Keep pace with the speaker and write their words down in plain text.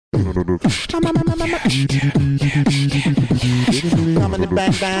Comedy bang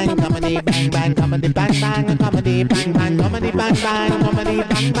bang, comedy bang bang, comedy bang bang, comedy bang bang, comedy bang bang, comedy bang bang, comedy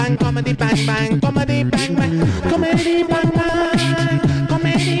bang bang, comedy bang bang, comedy bang bang, comedy bang bang,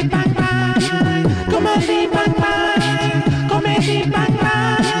 comedy bang bang, comedy bang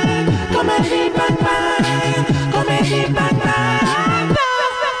bang, comedy bang bang, comedy bang bang.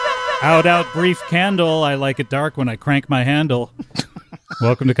 Out, brief candle. I like it dark when I crank my handle.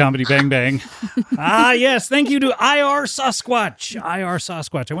 Welcome to Comedy Bang Bang. Yes, thank you to IR Sasquatch. IR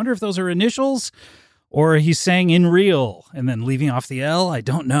Sasquatch. I wonder if those are initials or he's saying in real and then leaving off the L. I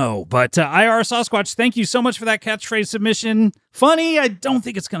don't know. But IR Sasquatch, thank you so much for that catchphrase submission. Funny. I don't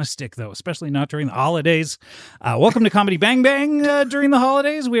think it's going to stick, though, especially not during the holidays. Welcome to Comedy Bang Bang during the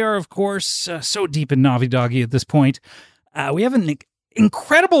holidays. We are, of course, so deep in Navi Doggy at this point. We have an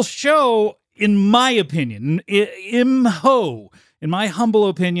incredible show, in my opinion. In my humble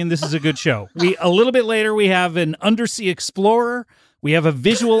opinion, this is a good show. A little bit later, we have an undersea explorer, we have a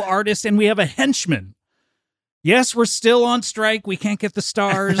visual artist, and we have a henchman. Yes, we're still on strike. We can't get the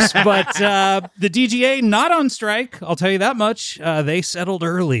stars, but the DGA not on strike. I'll tell you that much. They settled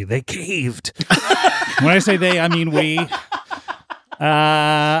early. They caved. When I say they, I mean we.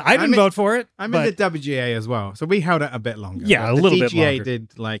 I didn't vote for it. I'm in the WGA as well, so we held it a bit longer. Yeah, a little bit longer. The DGA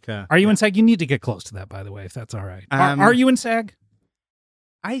did like a... Are you in SAG? You need to get close to that, by the way, if that's all right. Are you in SAG?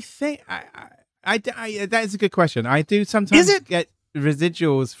 I think that is a good question. I do sometimes get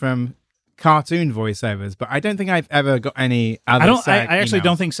residuals from cartoon voiceovers, but I don't think I've ever got any other SAG I actually emails.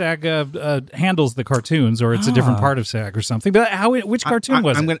 don't think SAG handles the cartoons, or it's a different part of SAG or something. But which cartoon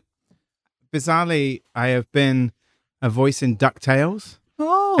was it? Bizarrely, I have been a voice in DuckTales,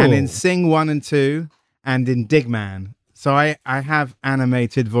 and in Sing 1 and 2, and in Digman. So I have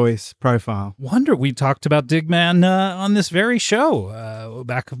animated voice profile. Wonder, we talked about Digman on this very show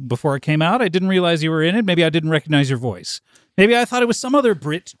back before it came out. I didn't realize you were in it. Maybe I didn't recognize your voice. Maybe I thought it was some other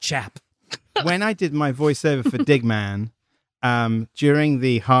Brit chap. When I did my voiceover for Digman, during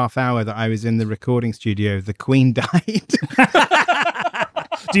the half hour that I was in the recording studio, the Queen died.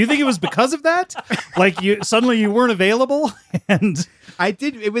 Do you think it was because of that? Like suddenly you weren't available? And I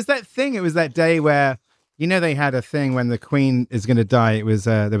did. It was that thing. It was that day where, you know, they had a thing when the Queen is going to die. It was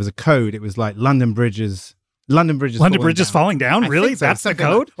there was a code. It was like London Bridges falling down. Really? So. That's the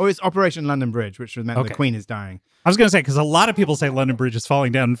code? Like, or it's Operation London Bridge, which meant the Queen is dying. I was going to say, because a lot of people say London Bridge is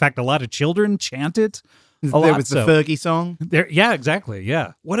falling down. In fact, a lot of children chant it. There was the Fergie song. Yeah, exactly.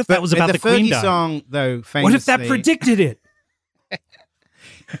 Yeah. What if that was about the Queen dying? The Fergie song, though, famously... What if that predicted it?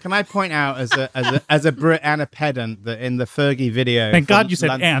 Can I point out as a Brit and a pedant that in the Fergie video... Thank God you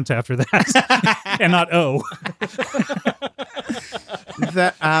said "ant" after that, and not "oh." In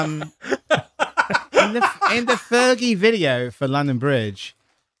the Fergie video for London Bridge,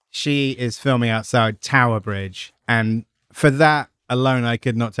 she is filming outside Tower Bridge, and for that alone, I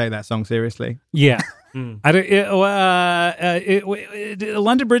could not take that song seriously. Yeah. London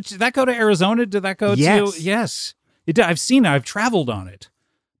Bridge, did that go to Arizona? Did that go to... Yes. It did. I've seen it. I've traveled on it.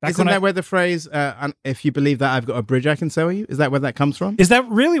 Isn't that where the phrase, if you believe that I've got a bridge I can sell you? Is that where that comes from? Is that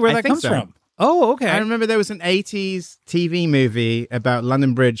really where that comes from? Oh, okay. I remember there was an 80s TV movie about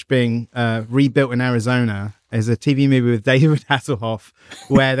London Bridge being rebuilt in Arizona. There's a TV movie with David Hasselhoff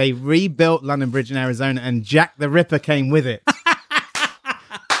where they rebuilt London Bridge in Arizona and Jack the Ripper came with it.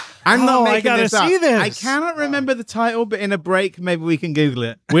 I'm not making this up. I cannot remember the title, but in a break, maybe we can Google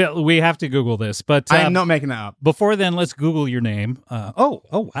it. We have to Google this, but I'm not making that up. Before then, let's Google your name. Oh,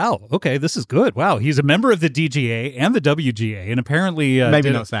 wow. Okay, this is good. Wow, he's a member of the DGA and the WGA, and apparently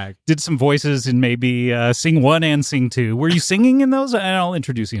not SAG. Did some voices in maybe Sing 1 and Sing 2. Were you singing in those? And I'll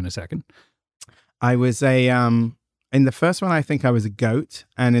introduce you in a second. I was in the first one, I think I was a goat,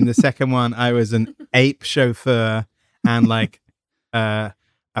 and in the second one, I was an ape chauffeur and like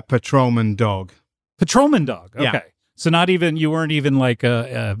a patrolman dog. Patrolman dog. Okay. Yeah. So you weren't even like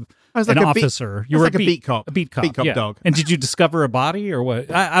an officer. You were like a beat cop. A beat cop. Beat cop yeah. dog. And did you discover a body or what?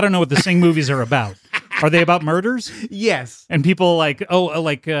 I don't know what the Sing movies are about. Are they about murders? Yes. And people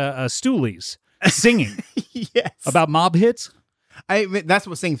stoolies singing. Yes. About mob hits? That's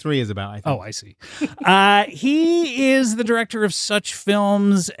what Sing 3 is about, I think. Oh, I see. He is the director of such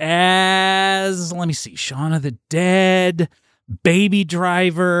films as, let me see, Shaun of the Dead, Baby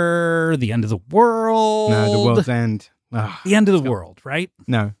Driver, The End of the World. No, The World's End. Oh, the End of the World, right?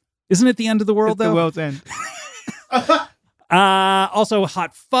 No. Isn't it The End of the World, though? The World's End. Also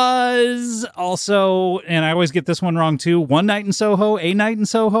Hot Fuzz. Also, and I always get this one wrong, too, One Night in Soho, A Night in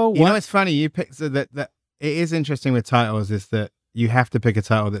Soho. You know, it's funny. You picked that. It is interesting with titles is that you have to pick a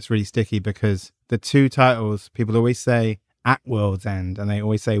title that's really sticky because the two titles, people always say at World's End, and they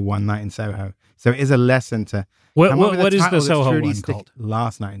always say One Night in Soho. So it is a lesson to... What is the Soho one called?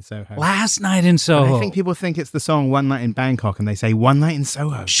 Last Night in Soho. Last Night in Soho. And I think people think it's the song One Night in Bangkok, and they say One Night in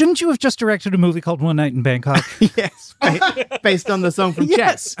Soho. Shouldn't you have just directed a movie called One Night in Bangkok? Yes, based on the song from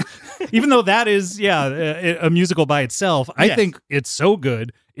Yes. Even though that is, a musical by itself, I think it's so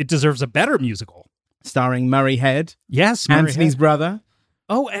good, it deserves a better musical. Starring Murray Head. Yes, Anthony's brother.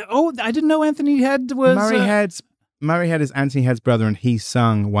 Oh, I didn't know Anthony Head was... Murray Head is Anthony Head's brother, and he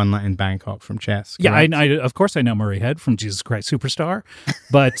sung One Night in Bangkok from Chess. Correct? Yeah, of course I know Murray Head from Jesus Christ Superstar,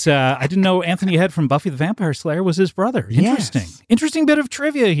 but I didn't know Anthony Head from Buffy the Vampire Slayer was his brother. Interesting. Yes. Interesting bit of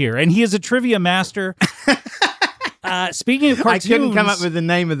trivia here, and he is a trivia master. Speaking of cartoons... I couldn't come up with the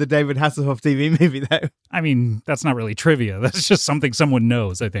name of the David Hasselhoff TV movie, though. I mean, that's not really trivia. That's just something someone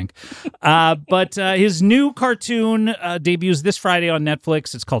knows, I think. But his new cartoon debuts this Friday on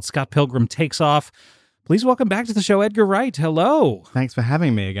Netflix. It's called Scott Pilgrim Takes Off. Please welcome back to the show, Edgar Wright. Hello. Thanks for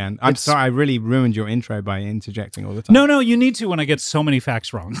having me again. I'm sorry, I really ruined your intro by interjecting all the time. No, you need to when I get so many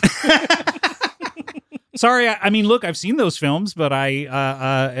facts wrong. Sorry, I mean, look, I've seen those films, but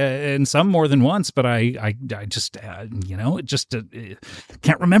and some more than once, but I just,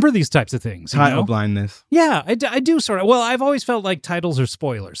 can't remember these types of things. Title blindness. Yeah, I do sort of. Well, I've always felt like titles are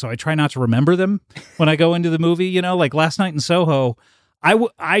spoilers, so I try not to remember them when I go into the movie. Like Last Night in Soho.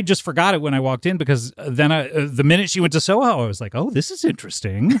 I just forgot it when I walked in because then the minute she went to Soho, I was like, oh, this is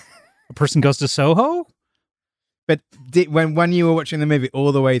interesting. A person goes to Soho? But when you were watching the movie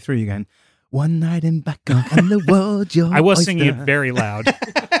all the way through, you going, One Night in Bangkok and the world, your I was oyster. singing it very loud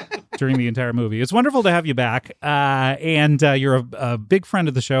during the entire movie. It's wonderful to have you back. And you're a big friend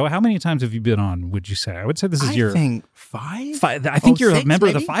of the show. How many times have you been on, would you say? I would say this is I think five. I think you're six, a member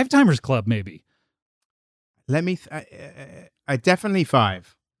maybe? of the Five Timers Club, maybe. Let me... I definitely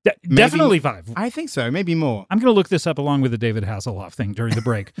five. Definitely five. I think so. Maybe more. I'm going to look this up along with the David Hasselhoff thing during the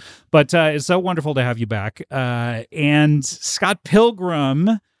break. But it's so wonderful to have you back. And Scott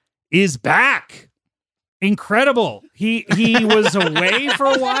Pilgrim is back. Incredible. He was away for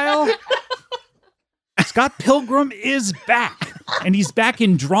a while. Scott Pilgrim is back. And he's back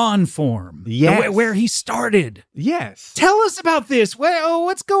in drawn form. Yes. Where he started. Yes. Tell us about this.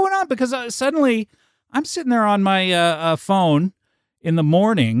 What's going on? Because suddenly... I'm sitting there on my phone in the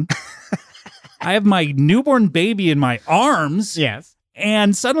morning. I have my newborn baby in my arms. Yes.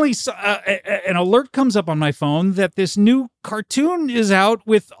 And suddenly an alert comes up on my phone that this new cartoon is out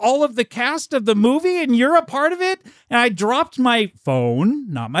with all of the cast of the movie and you're a part of it. And I dropped my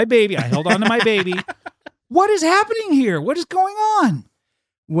phone, not my baby. I held on to my baby. What is happening here? What is going on?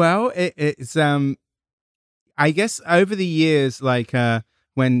 Well, it's I guess over the years, like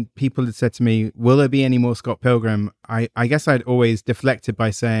when people had said to me, will there be any more Scott Pilgrim? I guess I'd always deflected by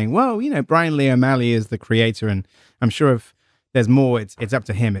saying, well, Brian Lee O'Malley is the creator, and I'm sure if there's more, it's up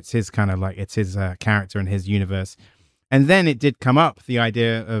to him. It's his kind of like, it's his character and his universe. And then it did come up, the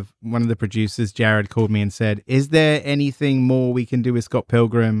idea of one of the producers, Jared, called me and said, is there anything more we can do with Scott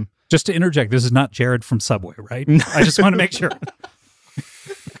Pilgrim? Just to interject, this is not Jared from Subway, right? I just want to make sure.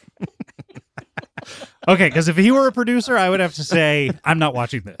 Okay, because if he were a producer, I would have to say, I'm not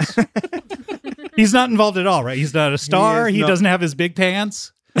watching this. He's not involved at all, right? He's not a star. He doesn't have his big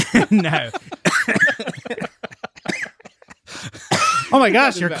pants. No. Oh my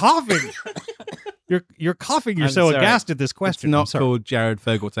gosh, you're coughing. You're coughing. You're so aghast at this question. It's not called Jared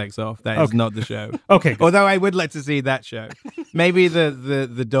Fogle Takes Off. That is not the show. Okay. Good. Although I would like to see that show. Maybe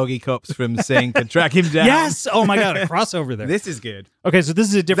the doggy cops from Sing could track him down. Yes. Oh my God, a crossover there. This is good. Okay, so this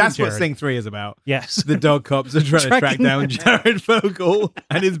is a different That's Jared. what Sing 3 is about. Yes. The dog cops are trying to track down Jared Fogle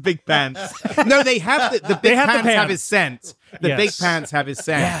and his big pants. No, they have the big pants have his scent. The big pants have his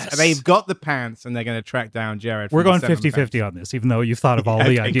scent. Yes. They've got the pants and they're going to track down Jared. We're going 50-50 on this, even though you've thought of all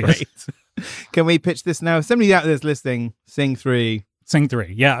the ideas. Great. Can we pitch this now? Somebody out there's listening, Sing 3. Sing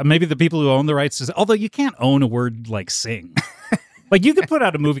 3. Yeah, maybe the people who own the rights to... Although you can't own a word like sing. Like you could put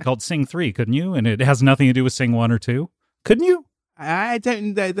out a movie called Sing 3, couldn't you? And it has nothing to do with Sing 1 or 2. Couldn't you? I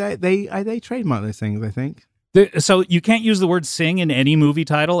don't... They trademark those things, I think. So you can't use the word sing in any movie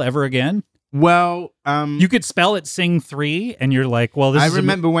title ever again? Well, you could spell it Sing 3 and you're like, well, this I is...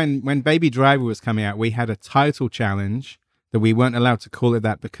 remember when Baby Driver was coming out, we had a title challenge that we weren't allowed to call it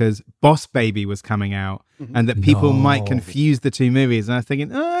that because Boss Baby was coming out and that people might confuse the two movies. And I was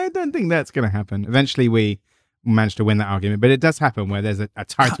thinking, I don't think that's going to happen. Eventually we managed to win that argument, but it does happen where there's a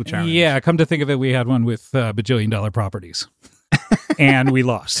title challenge. Yeah, come to think of it, we had one with Bajillion Dollar Properties and we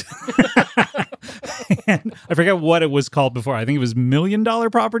lost. And I forget what it was called before. I think it was $1 Million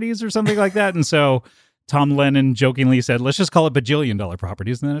Properties or something like that. And so Tom Lennon jokingly said, let's just call it bajillion-dollar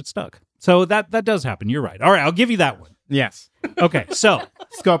properties, and then it stuck. So that does happen. You're right. All right, I'll give you that one. Yes. Okay, so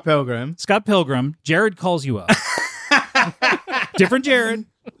Scott Pilgrim. Jared calls you up. Different Jared.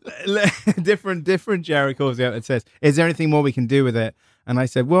 different Jared calls you up and says, is there anything more we can do with it? And I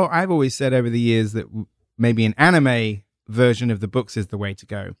said, well, I've always said over the years that maybe an anime version of the books is the way to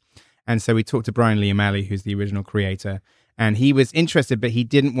go. And so we talked to Brian Lee O'Malley, who's the original creator, and he was interested, but he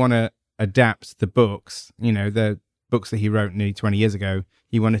didn't want to adapt the books, the books that he wrote nearly 20 years ago.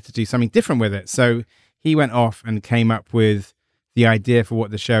 He wanted to do something different with it. So he went off and came up with the idea for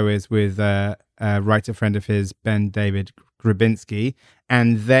what the show is with a writer friend of his, Ben David Grabinski.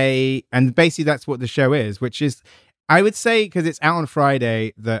 And basically that's what the show is, which is, I would say, because it's out on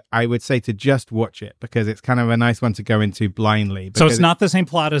Friday, that I would say to just watch it, because it's kind of a nice one to go into blindly. So it's not the same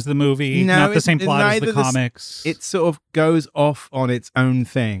plot as the movie, not the same plot as the comics. It sort of goes off on its own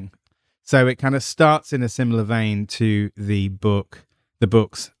thing. So it kind of starts in a similar vein to the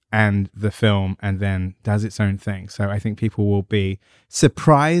books and the film, and then does its own thing. So I think people will be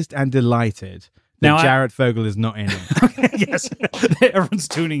surprised and delighted that Jared Fogle is not in it. Yes. Everyone's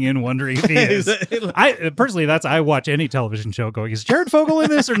tuning in wondering if he is. Personally, I watch any television show going, is Jared Fogle in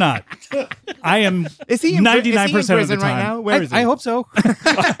this or not? I am 99% of the time. Right now? Where is he? I hope so.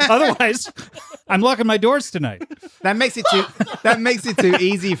 Otherwise, I'm locking my doors tonight. That makes it too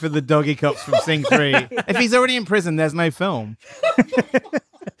easy for the doggy cops from Sing 3. If he's already in prison, there's no film.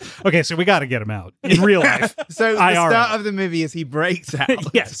 Okay, so we got to get him out in real life. So the start of the movie is he breaks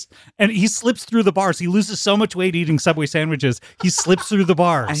out. Yes, and he slips through the bars. He loses so much weight eating Subway sandwiches, he slips through the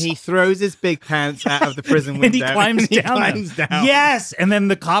bars. And he throws his big pants out of the prison window. And he climbs down. Yes, and then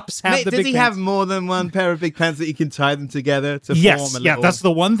the cops have the big pants. Does he have more than one pair of big pants that you can tie them together to form a little... Yeah, that's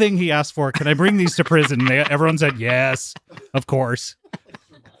the one thing he asked for. Can I bring these to prison? Everyone said, yes, of course.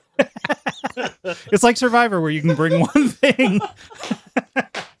 It's like Survivor, where you can bring one thing.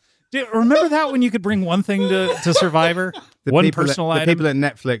 Remember that when you could bring one thing to Survivor? One personal item? The people at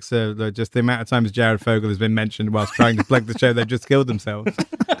Netflix are just the amount of times Jared Fogle has been mentioned whilst trying to plug the show, they've just killed themselves.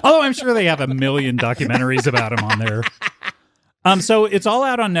 Although I'm sure they have a million documentaries about him on there. So it's all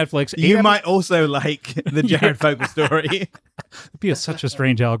out on Netflix. You might also like the Jared Fogle story. It'd be such a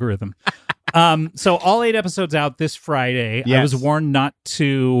strange algorithm. So all 8 episodes out this Friday. Yes. I was warned not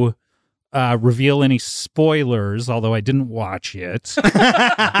to reveal any spoilers, although I didn't watch it.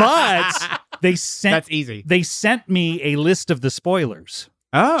 But that's easy. They sent me a list of the spoilers.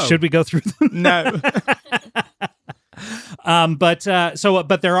 Oh, should we go through them? No. But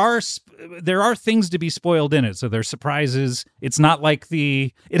there are things to be spoiled in it. So there's surprises. It's not like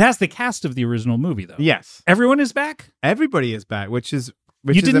it has the cast of the original movie though. Yes, everyone is back. Everybody is back, which you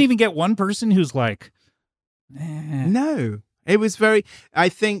didn't even get one person who's like, No, it was very. I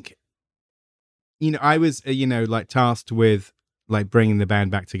think. I was, like tasked with like bringing the band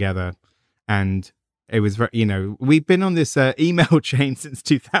back together, and it was very, we've been on this email chain since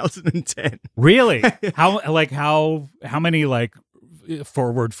 2010. Really? How many like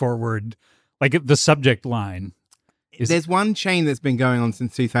forward, like the subject line? There's one chain that's been going on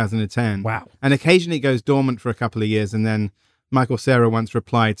since 2010. Wow. And occasionally it goes dormant for a couple of years, and then Michael Cera once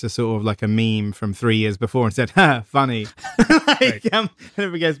replied to sort of like a meme from 3 years before and said, "Ha, funny." And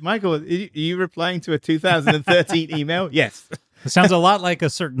everybody goes, "Michael, are you replying to a 2013 email?" Yes. It sounds a lot like a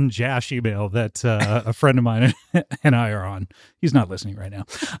certain Jash email that a friend of mine and I are on. He's not listening right now.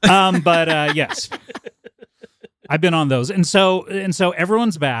 But yes. I've been on those. And so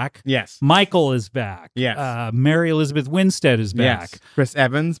everyone's back. Yes. Michael is back. Yes. Mary Elizabeth Winstead is back. Yes. Chris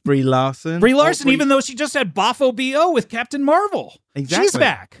Evans, Brie Larson. Even though she just had Boffo B.O. with Captain Marvel. Exactly. She's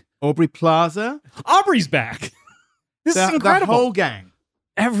back. Aubrey Plaza. Aubrey's back. This is incredible. The whole gang.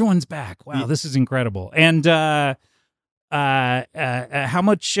 Everyone's back. Wow, this is incredible. And how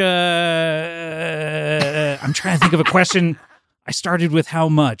much... I'm trying to think of a question... I started with how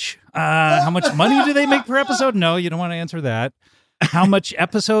much money do they make per episode? No, you don't want to answer that. How much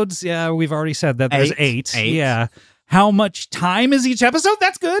episodes? Yeah, we've already said that. There's 8. Yeah. How much time is each episode?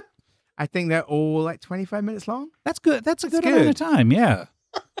 That's good. I think they're all like 25 minutes long. That's good. That's a good amount of time. Yeah.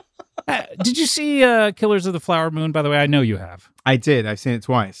 Did you see Killers of the Flower Moon? By the way, I know you have. I did. I've seen it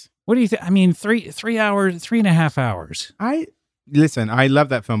twice. What do you think? I mean, 3.5 hours. Listen, I love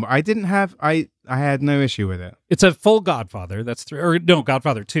that film. I didn't have, I had no issue with it. It's a full Godfather. That's 3, or no,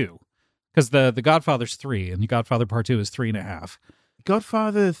 Godfather 2. Because the Godfather's 3, and the Godfather Part 2 is 3.5.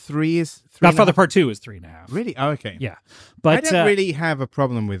 Godfather 3 is 3. Godfather Part 2 is 3.5. Really? Oh, okay. Yeah. But I don't really have a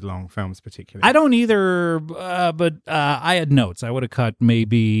problem with long films particularly. I don't either, but I had notes. I would have cut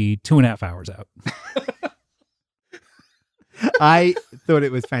maybe 2.5 hours out. I thought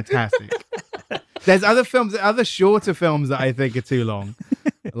it was fantastic. There's other films, other shorter films that I think are too long.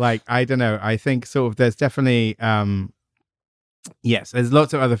 Like, I don't know. I think sort of there's definitely, yes, there's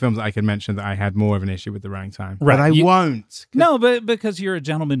lots of other films that I can mention that I had more of an issue with the running time. Right. But I won't. No, but because you're a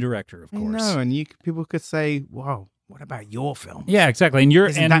gentleman director, of course. No, and people could say, whoa, what about your film? Yeah, exactly. And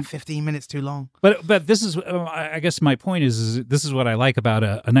Isn't that 15 minutes too long? But this is, I guess my point is this is what I like about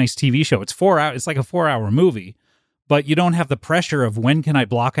a nice TV show. It's 4 hours. It's like a 4-hour movie, but you don't have the pressure of when can I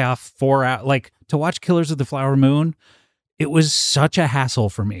block off 4 hours. Like to watch Killers of the Flower Moon, it was such a hassle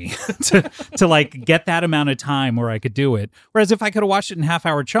for me to like get that amount of time where I could do it. Whereas if I could have watched it in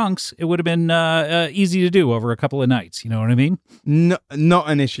half-hour chunks, it would have been easy to do over a couple of nights. You know what I mean? No, not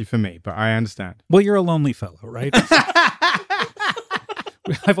an issue for me, but I understand. Well, you're a lonely fellow, right?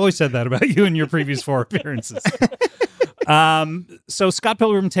 I've always said that about you in your previous 4 appearances. So Scott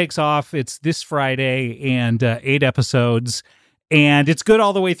Pilgrim Takes Off. It's this Friday and 8 episodes. And it's good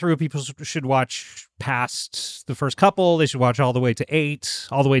all the way through. People should watch past the first couple. They should watch all the way to 8,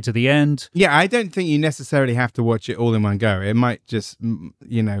 all the way to the end. Yeah, I don't think you necessarily have to watch it all in one go. It might just,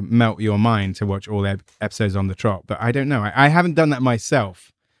 melt your mind to watch all the episodes on the trot. But I don't know. I haven't done that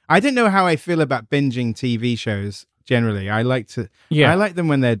myself. I don't know how I feel about binging TV shows generally. I like them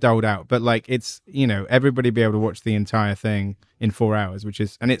when they're doled out. But like it's, everybody be able to watch the entire thing in 4 hours,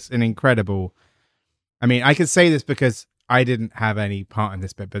 and it's an incredible. I mean, I could say this because I didn't have any part in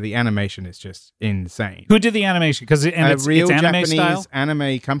this bit, but the animation is just insane. Who did the animation? Because it's real anime Japanese style?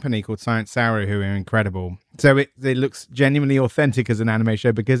 anime company called Science Saru, who are incredible. So it looks genuinely authentic as an anime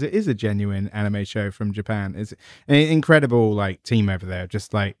show because it is a genuine anime show from Japan. It's an incredible like team over there,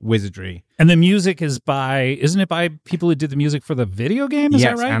 just like wizardry. And the music is isn't it by people who did the music for the video game? Is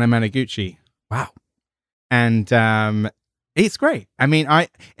that right? Anna Managuchi. Wow. And it's great. I mean,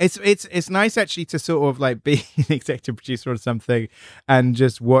 it's nice actually to sort of like be an executive producer or something and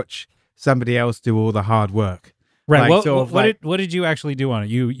just watch somebody else do all the hard work. Right. Like, What did you actually do on it?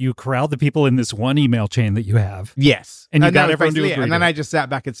 You corralled the people in this one email chain that you have. Yes. And you got everyone to agree. And then I just sat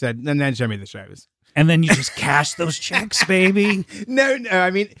back and said, and then show me the shows. And then you just cashed those checks, baby. No.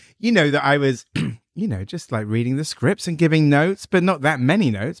 I mean, that I was, just like reading the scripts and giving notes, but not that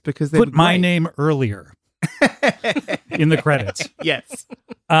many notes because they put my name earlier. In the credits. Yes.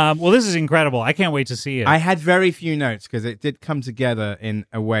 Well, this is incredible. I can't wait to see it. I had very few notes because it did come together in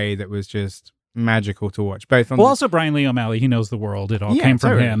a way that was just magical to watch. Both on also Brian Lee O'Malley. He knows the world. It all came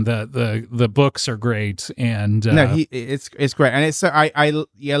from him. The books are great, and it's great, and it's so I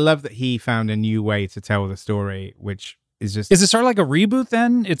love that he found a new way to tell the story, which is just. Is it sort of like a reboot?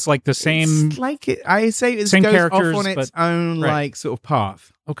 Then it's like the same. It's like it. I say it same goes characters off on its own like sort of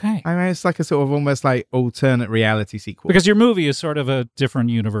path. Okay. I mean, it's like a sort of almost like alternate reality sequel. Because your movie is sort of a different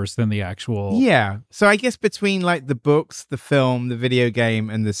universe than the actual... Yeah. So I guess between like the books, the film, the video game,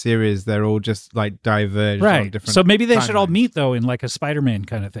 and the series, they're all just like diverged on different So maybe they should all timelines. meet, though, in like a Spider-Man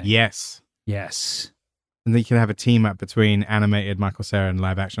kind of thing. Yes. Yes. And then you can have a team up between animated Michael Cera and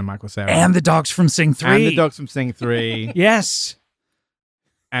live action Michael Cera. And the dogs from Sing 3. And the dogs from Sing 3. Yes.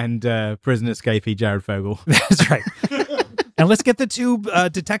 And prison escapee Jared Fogle. That's right. And let's get the 2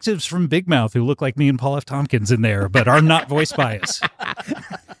 detectives from Big Mouth who look like me and Paul F. Tompkins in there, but are not voiced by us.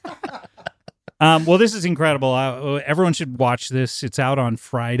 Well, this is incredible. Everyone should watch this. It's out on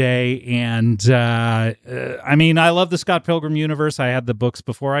Friday. And I mean, I love the Scott Pilgrim universe. I had the books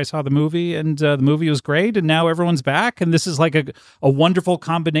before I saw the movie, and the movie was great. And now everyone's back. And this is like a wonderful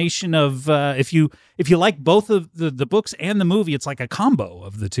combination of if you like both of the books and the movie, it's like a combo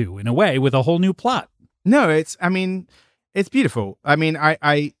of the two in a way with a whole new plot. No, it's beautiful. I mean,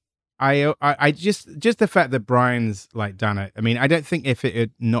 I just the fact that Brian's like done it. I mean, I don't think if it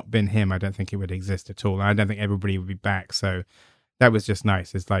had not been him, I don't think it would exist at all. I don't think everybody would be back. So that was just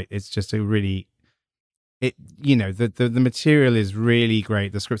nice. It's just a really, the material is really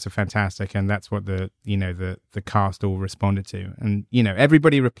great. The scripts are fantastic, and that's what the cast all responded to. And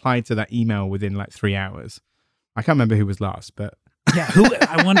everybody replied to that email within like 3 hours. I can't remember who was last, but. Yeah,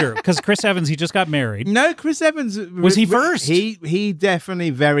 I wonder, because Chris Evans, he just got married. No, Chris Evans was he first? He definitely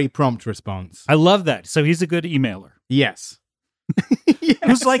very prompt response. I love that. So he's a good emailer. Yes. Yes.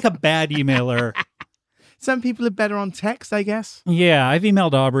 Who's like a bad emailer? Some people are better on text, I guess. Yeah, I've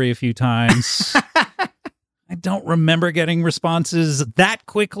emailed Aubrey a few times. I don't remember getting responses that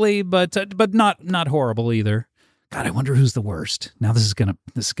quickly, but not horrible either. God, I wonder who's the worst. Now I've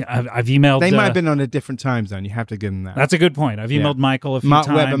emailed. They might have been on a different time zone. You have to give them that. That's a good point. I've emailed Michael a few Mark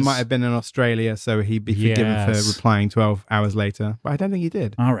times. Webber might have been in Australia, so he'd be forgiven for replying 12 hours later. But I don't think he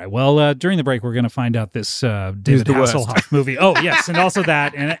did. All right. Well, during the break, we're going to find out this David Hasselhoff movie. Oh, yes. And also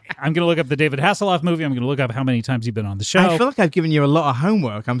that. And I'm going to look up the David Hasselhoff movie. I'm going to look up how many times you've been on the show. I feel like I've given you a lot of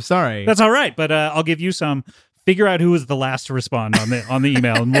homework. I'm sorry. That's all right. But I'll give you some. Figure out who was the last to respond on the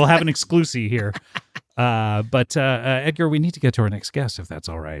email, and we'll have an exclusive here. But Edgar, we need to get to our next guest, if that's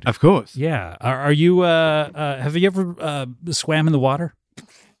all right. Of course. Yeah. Are you? Have you ever swam in the water?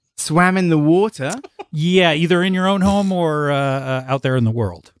 Swam in the water? Yeah, either in your own home or out there in the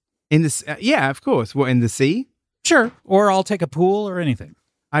world. In the yeah, of course. What, in the sea? Sure. Or I'll take a pool or anything.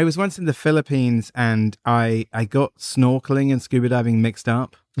 I was once in the Philippines, and I got snorkeling and scuba diving mixed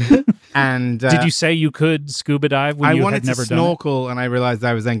up. And did you say you could scuba dive when you had never done it? I wanted to snorkel, and I realized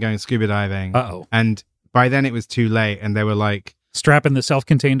I was then going scuba diving. Uh-oh. And by then it was too late, and they were like strapping the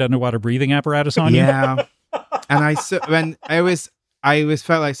self-contained underwater breathing apparatus on you. Yeah. And I always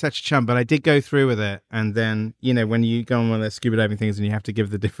felt like such a chump, but I did go through with it. And then, when you go on one of those scuba diving things and you have to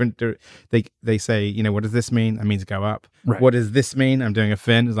give the different, they say, what does this mean? That means go up. Right. What does this mean? I'm doing a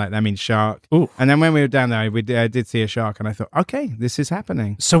fin. It's like, that means shark. Ooh. And then when we were down there, I did see a shark, and I thought, okay, this is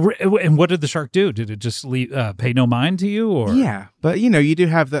happening. So, and what did the shark do? Did it just pay no mind to you? Or yeah, but you do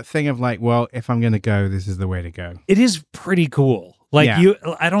have that thing of like, well, if I'm going to go, this is the way to go. It is pretty cool. Like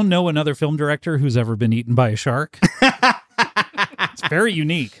I don't know another film director who's ever been eaten by a shark. It's very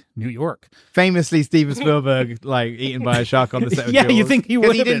unique. New York. Famously, Steven Spielberg, eaten by a shark on the set of Jaws. You think he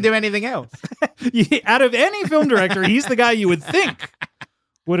would? He didn't do anything else. Out of any film director, he's the guy you would think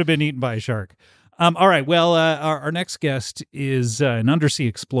would have been eaten by a shark. All right. Well, our next guest is an undersea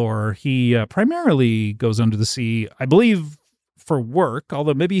explorer. He primarily goes under the sea, I believe, for work,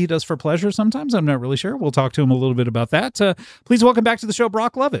 although maybe he does for pleasure sometimes. I'm not really sure. We'll talk to him a little bit about that. Please welcome back to the show,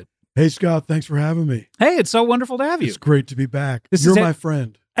 Brock Lovett. Hey, Scott, thanks for having me. Hey, it's so wonderful to have you. It's great to be back. You're my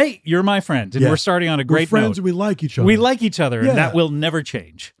friend. Hey, you're my friend, and we're starting on a great we're friends note. And we like each other. We like each other, and that will never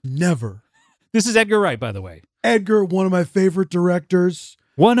change. Never. This is Edgar Wright, by the way. Edgar, one of my favorite directors.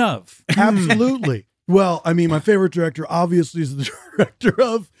 One of. Absolutely. Well, I mean, my favorite director obviously is the director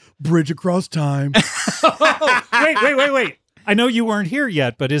of Bridge Across Time. Wait. I know you weren't here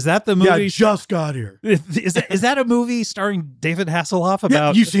yet, but is that the movie? Yeah, I just got here. Is that a movie starring David Hasselhoff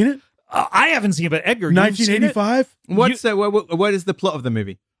about? Yeah, you seen it? I haven't seen it, but Edgar, 1985? What is the plot of the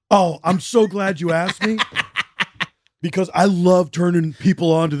movie? Oh, I'm so glad you asked me. Because I love turning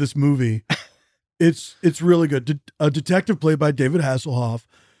people on to this movie. It's really good. A detective played by David Hasselhoff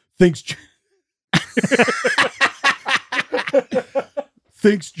thinks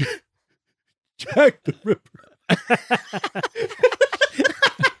Jack the Ripper.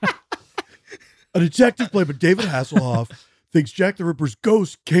 A detective played by David Hasselhoff thinks Jack the Ripper's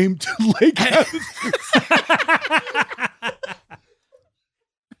ghost came to Lake Havasu.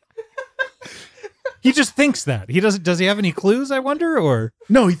 He just thinks that. He doesn't. Does he have any clues, I wonder, or?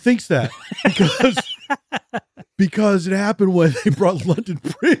 No, he thinks that because it happened when they brought London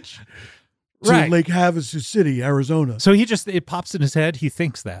Bridge to Lake Havasu City, Arizona. So it pops in his head. He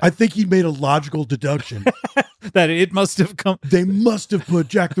thinks that. I think he made a logical deduction that it must have come. They must have put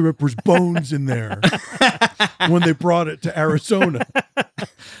Jack the Ripper's bones in there when they brought it to Arizona.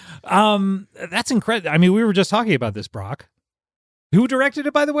 That's incredible. I mean, we were just talking about this, Brock. Who directed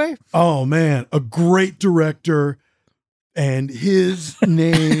it, by the way? Oh, man. A great director. And his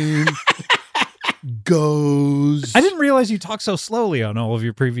name goes... I didn't realize you talked so slowly on all of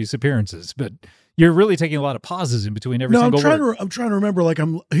your previous appearances, but you're really taking a lot of pauses in between every single word. I'm trying to remember,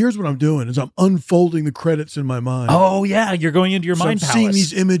 here's what I'm doing, is I'm unfolding the credits in my mind. Oh, yeah. You're going into your mind palace. I'm seeing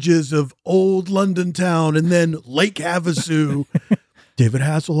these images of old London town and then Lake Havasu. David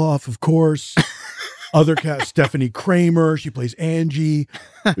Hasselhoff, of course. Other cast, Stephanie Kramer. She plays Angie.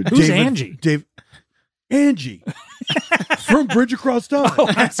 Who's Angie? Angie from Bridge Across Time. Oh,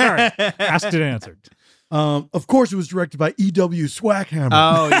 I'm sorry. Asked and answered. Of course, it was directed by E.W. Swackhammer.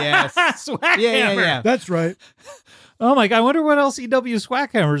 Oh, yes. Swackhammer. Yeah. That's right. Oh, my God. I wonder what else E.W.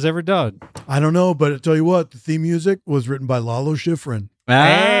 Swackhammer's ever done. I don't know, but I tell you what, the theme music was written by Lalo Schifrin.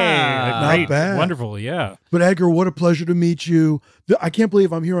 Not bad. Wonderful, yeah. But Edgar, what a pleasure to meet you. I can't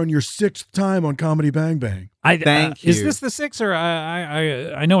believe I'm here on your 6th time on Comedy Bang Bang. Thank you. Is this the 6th, or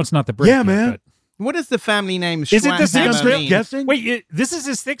I know it's not the break? Yeah, yet, man. But... What is the family name? Is it the 6th? mean? Guessing? Wait, this is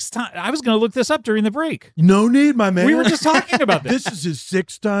his 6th time. I was going to look this up during the break. No need, my man. We were just talking about this. This is his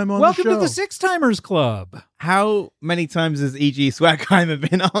 6th time on Welcome the show. to the Six Timers Club. How many times has E.G. Swackheimer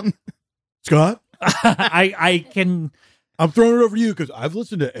been on? Scott? I I'm throwing it over to you because I've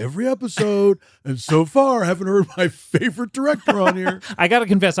listened to every episode, and so far I haven't heard my favorite director on here. I got to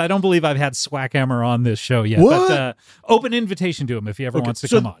confess, I don't believe I've had Swackhammer on this show yet. What? But open invitation to him if he ever wants to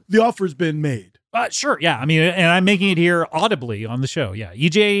so come on. The offer's been made. Sure, yeah. I mean, and I'm making it here audibly on the show. Yeah,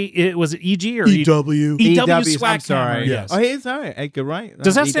 was it EG or EW? EW I'm Swackhammer. sorry. Yes. Oh, he's all right. Edgar Wright.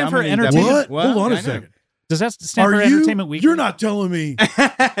 Does that stand for entertainment? What? Hold on a second. Does that stand Are for you? Entertainment Weekly? You're not telling me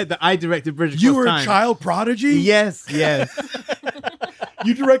That I directed Bridge Across you were Time. a child prodigy? Yes.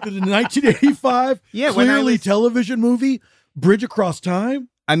 You directed the 1985 Yeah, when I clearly was- television movie, Bridge Across Time?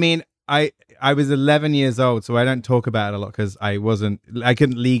 I mean, I was 11 years old, so I don't talk about it a lot because I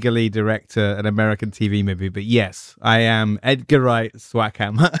couldn't legally direct an American TV movie. But yes, I am Edgar Wright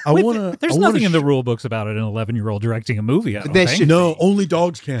Swackhammer. There's nothing in the rule books about an 11-year-old directing a movie. I don't There think. should- No, only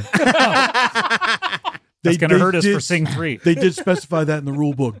dogs can. That's going to hurt us for Sing 3. They did specify that in the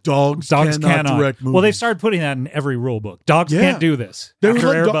rule book. Dogs cannot direct movies. Well, they've started putting that in every rule book. Dogs Yeah. can't do this. They were After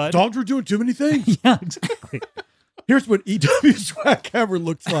like, Air Bud. dogs were doing too many things. Yeah, exactly. Here's what EW Swackhammer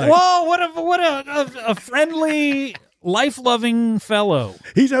looks like. Whoa, what a friendly, life-loving fellow.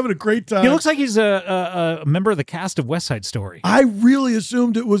 He's having a great time. He looks like he's a member of the cast of West Side Story. I really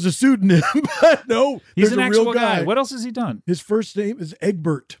assumed it was a pseudonym, but no, He's there's an a actual real guy. What else has he done? His first name is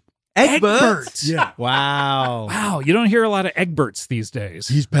Egbert. Egbert. Yeah. Wow. Wow, you don't hear a lot of Egberts these days.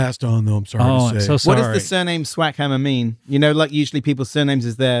 He's passed on, though, I'm sorry Oh, to I'm say. so sorry. What does the surname Swackhammer mean? You know, like usually people's surnames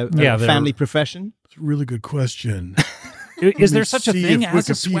is their Yeah, they're- family profession. It's a really good question. Is there Let me such a see thing if as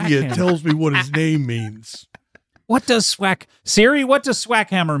a Wikipedia Swackhammer? tells me what his name means. What does Siri, what does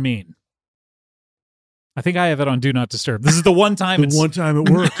Swackhammer mean? I think I have it on Do Not Disturb. This is the one time The one time it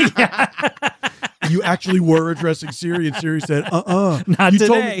worked. You actually were addressing Siri, and Siri said, Not you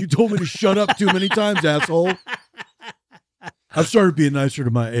today. You told me to shut up too many times, asshole. I've started being nicer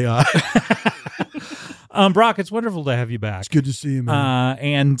to my AI. Brock, it's wonderful to have you back. It's good to see you,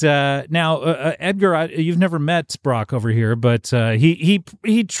 man. Now, Edgar, you've never met Brock over here, but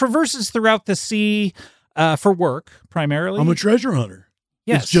he traverses throughout the sea for work, primarily. I'm a treasure hunter.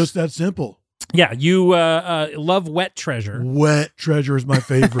 Yes. It's just that simple. Yeah, you love wet treasure. Wet treasure is my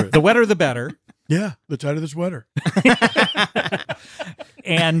favorite. The wetter, the better. Yeah, the tighter the sweater.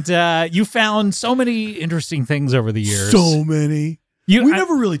 And you found so many interesting things over the years. So many. We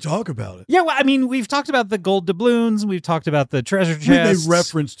never really talk about it. Yeah, well, I mean, we've talked about the gold doubloons, we've talked about the treasure We made chests.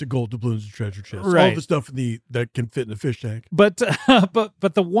 reference to gold doubloons and treasure chests. All Right. the stuff that can fit in a fish tank. But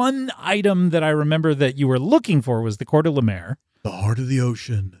the one item that I remember that you were looking for was the Coeur de la Mer. The heart of the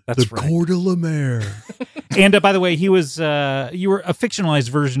ocean. That's the right. Coeur de la Mer. And by the way, you were a fictionalized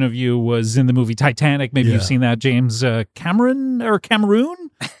version of you was in the movie Titanic. Maybe you've Yeah. seen that. James Cameron or Cameroon?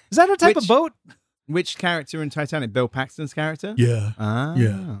 Is that a type of boat? Which character in Titanic? Bill Paxton's character? Yeah. Ah.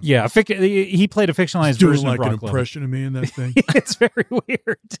 Yeah. Yeah, he played a fictionalized He's doing version like of an Brock Lovett. impression of me in that thing. It's very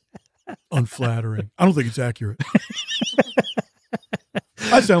weird. Unflattering. I don't think it's accurate.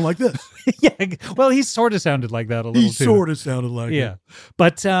 I sound like this. Yeah, well, he sort of sounded like that a little He too. sort of sounded like Yeah, it.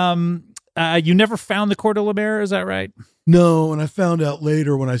 but you never found the Coeur de la Mer, is that right? No, and I found out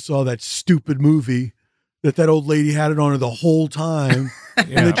later when I saw that stupid movie that old lady had it on her the whole time and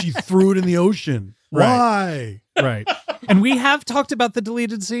then she threw it in the ocean. Right. Why? Right. And we have talked about the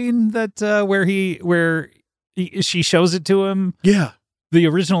deleted scene that where she shows it to him. Yeah. The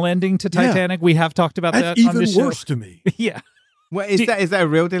original ending to Titanic. We have talked about That's that on even this show. worse to me. Yeah. What, is that a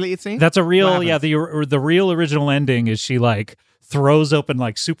real deleted scene? That's a What real, happens? yeah, the real original ending is she like throws open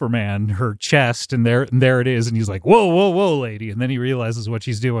like Superman her chest and there it is and he's like, whoa, lady. And then he realizes what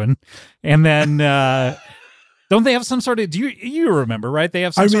she's doing. And then don't they have some sort of, do you remember, right? They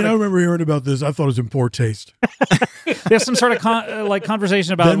have some I sort of, remember hearing about this. I thought it was in poor taste. they have some sort of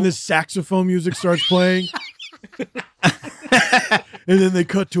conversation about Then this saxophone music starts playing. And then they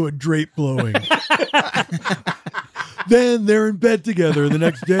cut to a drape blowing. Then they're in bed together the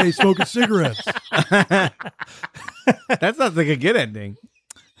next day smoking cigarettes. That sounds like a good ending.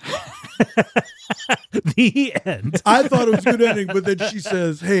 the end. I thought it was a good ending, but then she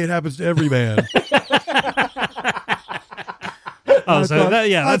says, "Hey, it happens to every man." Oh, so I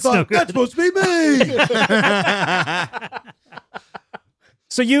that's no thought good. that's supposed to be me.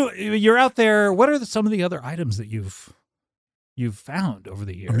 So you're out there. What are some of the other items that you've found over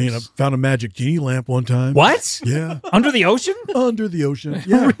the years? I mean, I found a magic genie lamp one time. What? Yeah, Under the ocean? under the ocean.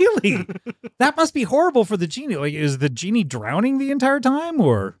 Yeah, Really? That must be horrible for the genie. Like, is the genie drowning the entire time,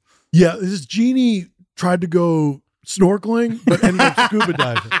 or? yeah. This genie tried to go snorkeling, but ended up scuba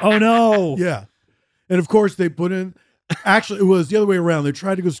diving. Oh no! Yeah, and of course they put in. Actually, it was the other way around. They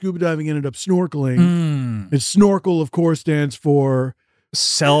tried to go scuba diving, ended up snorkeling. And snorkel, of course, stands for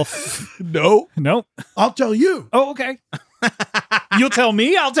Self. no. Nope. I'll tell you. Oh, okay. You'll tell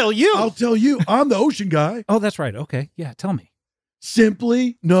me? I'll tell you. I'll tell you. I'm the ocean guy. Oh, that's right. Okay. Yeah, tell me.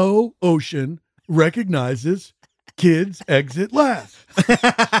 Simply no ocean recognizes kids exit last.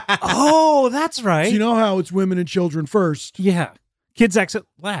 Oh, that's right. So you know how it's women and children first. Yeah. Kids exit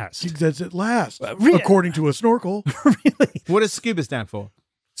last. Kids exit last, Really? according to a snorkel. Really? What does scuba stand for?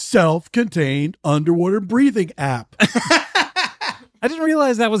 Self-contained underwater breathing app. I didn't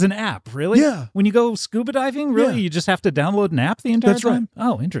realize that was an app, really? Yeah. When you go scuba diving, really? Yeah. You just have to download an app the entire That's right. time?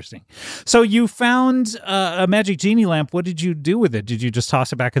 Oh, interesting. So you found a magic genie lamp. What did you do with it? Did you just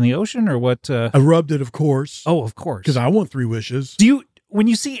toss it back in the ocean or what? I rubbed it, of course. Oh, of course. Because I want 3 wishes. When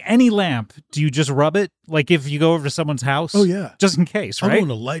you see any lamp, do you just rub it? Like if you go over to someone's house? Oh, yeah. Just in case, I'm right? going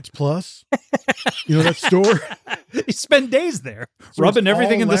to Lights Plus. You know that store? You spend days there So rubbing it's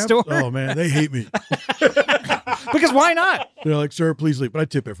everything all in the lamps? store. Oh, man, they hate me. Because why not? They're like, sir, please leave. But I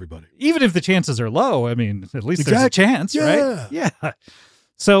tip everybody. Even if the chances are low, I mean, at least there's a Exactly. chance, right? Yeah.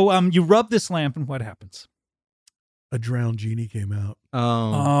 So you rub this lamp and what happens? A drowned genie came out.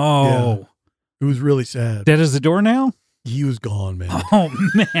 Oh. It was really sad. Dead as the door now? He was gone, man. Oh,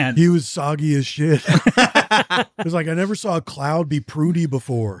 man. He was soggy as shit. It was like, I never saw a cloud be pruny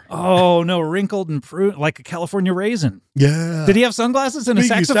before. Oh, no, wrinkled and like a California raisin. Yeah. Did he have sunglasses and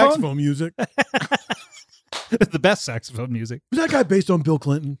Speaking a of saxophone? saxophone music. The best saxophone music. Was that guy based on Bill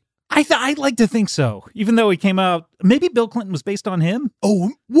Clinton? I'd like to think so. Even though he came out, maybe Bill Clinton was based on him.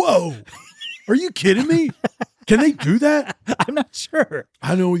 Oh, whoa. Are you kidding me? Can they do that? I'm not sure.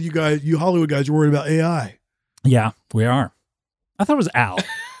 I know you Hollywood guys are worried about AI. Yeah, we are. I thought it was Al.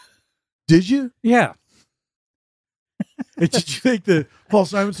 Did you? Yeah. And did you think the Paul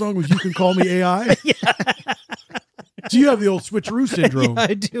Simon song was "You Can Call Me AI"? Yeah. So you have the old switcheroo syndrome. Yeah,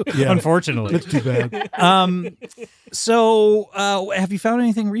 I do. Yeah. Unfortunately. That's too bad. So have you found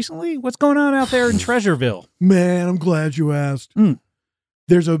anything recently? What's going on out there in Treasureville? Man, I'm glad you asked.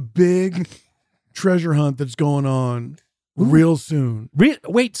 There's a big treasure hunt that's going on real soon.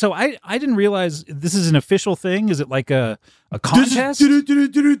 Wait, so I didn't realize this is an official thing. Is it like a contest?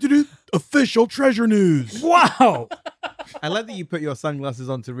 Official treasure news. Wow. I like that you put your sunglasses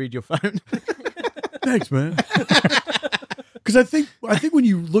on to read your phone. Thanks, man. Because I think when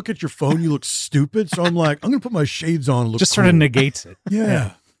you look at your phone, you look stupid. So I'm like, I'm going to put my shades on. And look Just cool. sort of negates it.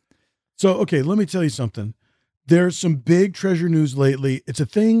 Yeah. So, okay, let me tell you something. There's some big treasure news lately. It's a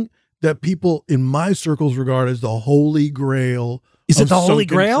thing that people in my circles regard as the holy grail. Is it of the Holy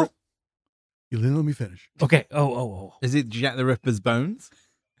sunken Grail? You didn't let me finish. Okay. Oh. Is it Jack the Ripper's bones?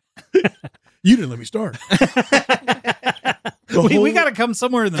 You didn't let me start. We got to come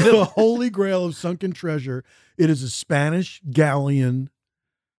somewhere in the The middle. holy grail of sunken treasure. It is a Spanish galleon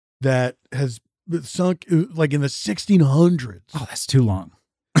that has sunk like in the 1600s. Oh, that's too long.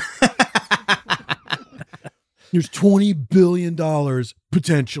 There's $20 billion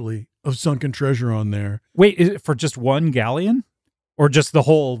potentially of sunken treasure on there. Wait, is it for just one galleon, or just the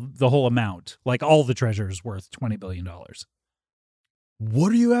whole amount? Like all the treasure is worth $20 billion.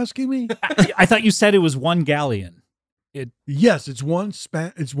 What are you asking me? I thought you said it was one galleon. Yes, it's one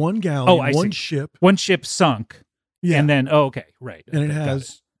galleon, I one see. ship. One ship sunk, Yeah. and then okay, right, And it okay, got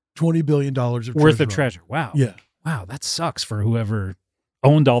has $20 billion of worth treasure of treasure. Wow. on it. Yeah. Wow, that sucks for whoever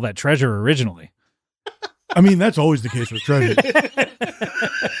owned all that treasure originally. I mean, that's always the case with treasure.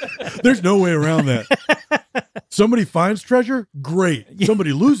 There's no way around that. Somebody finds treasure, great.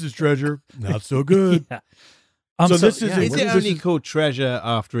 Somebody loses treasure, not so good. Yeah. So this is- Is What it is only this? called treasure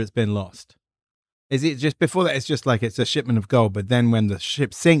after it's been lost? Is it just before that? It's just like it's a shipment of gold, but then when the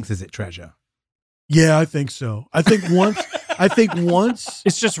ship sinks, is it treasure? Yeah, I think so. I think once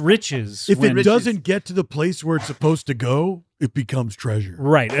It's just riches. if when- it doesn't get to the place where it's supposed to go, it becomes treasure.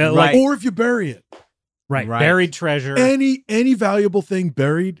 right, Right. like Or if you bury it. right, Right. buried treasure. Any valuable thing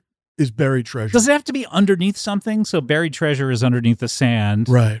buried is buried treasure. Does it have to be underneath something? So buried treasure is underneath the sand.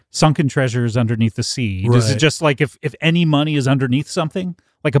 Right. Sunken treasure is underneath the sea. Does it Right. just like if any money is underneath something,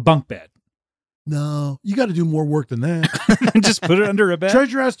 like a bunk bed, No, you got to do more work than that. just put it under a bed?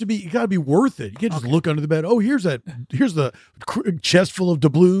 Treasure has to be, you got to be worth it. You can't just look under the bed. Oh, here's the chest full of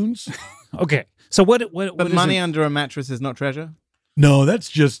doubloons. Okay. So what But is money it? under a mattress is not treasure? No, that's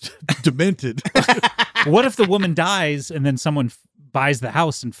just demented. What if the woman dies and then someone buys the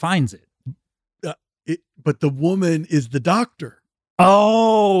house and finds it? But the woman is the doctor.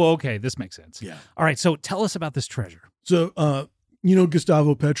 Oh, okay. This makes sense. Yeah. All right. So tell us about this treasure. So, you know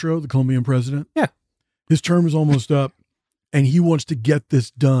Gustavo Petro, the Colombian president? Yeah. His term is almost up, and he wants to get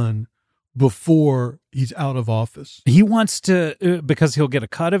this done before he's out of office. He wants to because he'll get a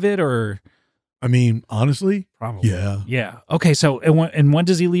cut of it, or I mean, honestly, probably. yeah. Yeah. Okay. So and when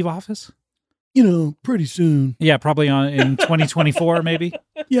does he leave office? pretty soon. Yeah, probably in 2024, maybe.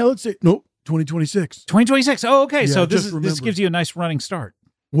 Yeah, let's say, nope, 2026. 2026. Oh, okay. Yeah, So just this gives you a nice running start.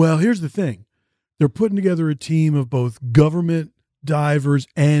 Well, here's the thing. They're putting together a team of both government divers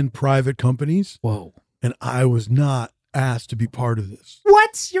and private companies. Whoa. And I was not asked to be part of this.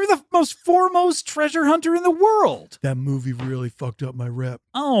 What? You're the most foremost treasure hunter in the world. That movie really fucked up my rep.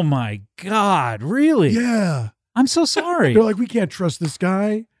 Oh, my God. Really? Yeah. I'm so sorry. They're like, we can't trust this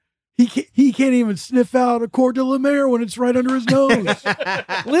guy. He can't even sniff out a Coeur de la Mer when it's right under his nose.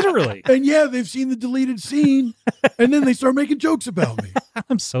 Literally. And yeah, they've seen the deleted scene, and then they start making jokes about me.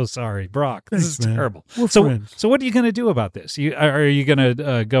 I'm so sorry, Brock. Thanks, This is man. terrible. We're friends. So what are you going to do about this? Are you going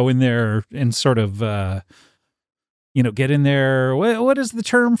to go in there and sort of, get in there? What is the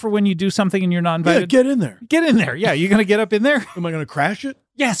term for when you do something and you're not Yeah, invited? get in there. Get in there. Yeah, you're going to get up in there? Am I going to crash it?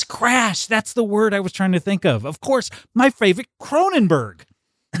 Yes, crash. That's the word I was trying to think of. Of course, my favorite, Cronenberg.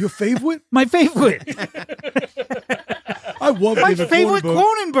 Your favorite? My favorite. I love My David favorite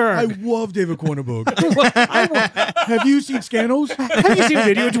Cronenberg. I Cronenberg. love David Cronenberg. Have you seen Scanners? Have you seen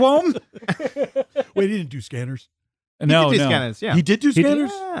Videodrome? Wait, he didn't do Scanners. No, He did no. Scanners, yeah. He did do He did?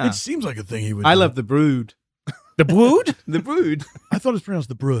 Scanners? Yeah. It seems like a thing he would I do. love The Brood. The Brood? The Brood. I thought it was pronounced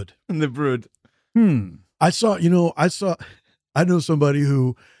The Brood. The Brood. I know somebody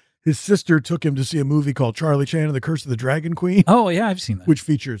who his sister took him to see a movie called Charlie Chan and the Curse of the Dragon Queen, Oh, yeah, I've seen that. which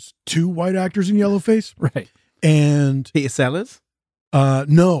features 2 white actors in yellowface. Right. And Peter Sellers.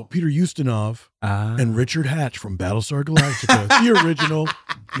 no, Peter Ustinov Ah. and Richard Hatch from Battlestar Galactica. The original.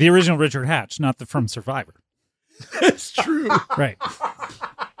 The original Richard Hatch, not the from Survivor. That's true. Right.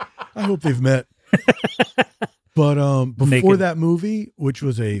 I hope they've met. But before Naked. that movie, which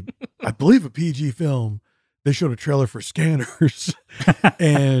was I believe a PG film, they showed a trailer for Scanners.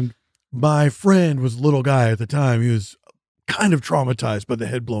 And my friend was a little guy at the time. He was kind of traumatized by the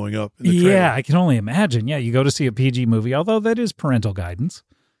head blowing up in the trailer. Yeah, I can only imagine. Yeah, you go to see a PG movie, although that is parental guidance.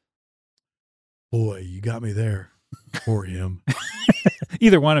 Boy, you got me there. Or him.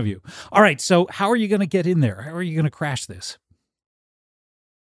 Either one of you. All right, so how are you going to get in there? How are you going to crash this?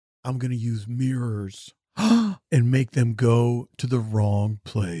 I'm going to use mirrors and make them go to the wrong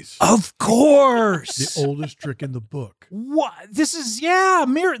place. Of course. The oldest trick in the book. What? This is,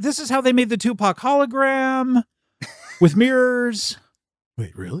 mirror. This is how they made the Tupac hologram with mirrors.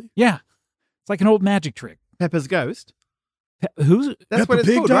 Wait, really? Yeah. It's like an old magic trick. Pepper's Ghost. Who's? That's Peppa what it's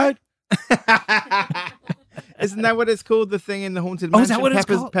Pig called, died? right? Isn't that what it's called? The thing in the Haunted Oh, Mansion? is that what it's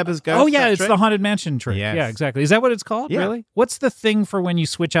Pepper's, called? Pepper's Ghost? Oh, yeah, that it's trick? the Haunted Mansion trick. Yes. Yeah, exactly. Is that what it's called? Yeah. Really? What's the thing for when you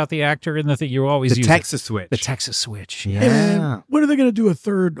switch out the actor in the thing you always The use? Texas Switch. The Texas switch. Yeah. And when are they going to do a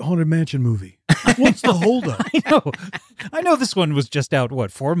third Haunted Mansion movie? What's the holdup? I know this one was just out,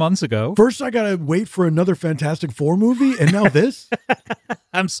 4 months ago? First, I got to wait for another Fantastic Four movie, and now this?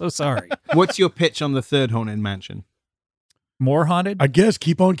 I'm so sorry. What's your pitch on the third Haunted Mansion? More haunted? I guess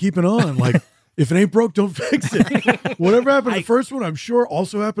keep on keeping on. Like, if it ain't broke, don't fix it. Whatever happened in the first one, I'm sure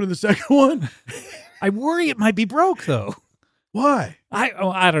also happened in the second one. I worry it might be broke, though. Why?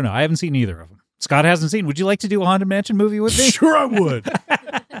 I don't know. I haven't seen either of them. Scott hasn't seen. Would you like to do a Haunted Mansion movie with me? Sure, I would.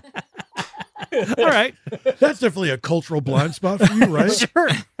 All right. That's definitely a cultural blind spot for you, right? Sure.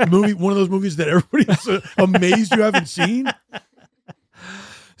 One of those movies that everybody's amazed you haven't seen.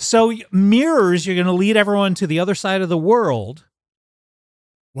 So mirrors, you're going to lead everyone to the other side of the world.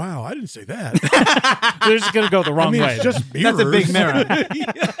 Wow, I didn't say that. They're just going to go the wrong way. It's just mirrors. That's a big mirror.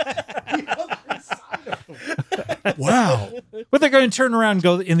 Wow. But they're going to turn around and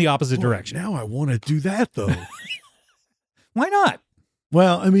go in the opposite direction. Now I want to do that, though. Why not?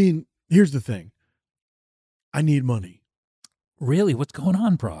 Well, here's the thing. I need money. Really? What's going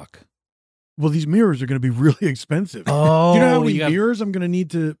on, Brock? Well, these mirrors are going to be really expensive. Oh, Do you know how many mirrors I'm going to need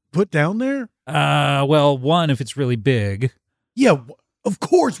to put down there? Well, one, if it's really big. Yeah, of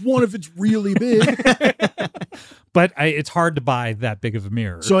course, one if it's really big. But it's hard to buy that big of a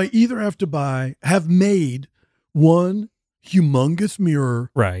mirror. So I either have to have made one humongous mirror,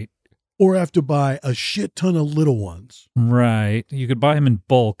 Right. or I have to buy a shit ton of little ones. Right. You could buy them in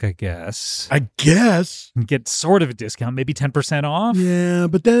bulk, I guess. I guess. And get sort of a discount, maybe 10% off. Yeah,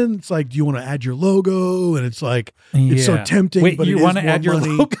 but then it's like, do you want to add your logo? And it's like, it's so Yeah. tempting. Wait, but you want to add your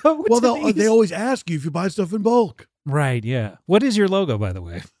logo? Well, to they these? always ask you if you buy stuff in bulk. Right, yeah. What is your logo, by the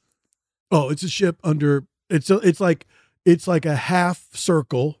way? Oh, it's a ship under. It's like a half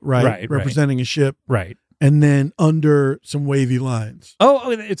circle, right? Right, representing a ship, Right. and then under some wavy lines.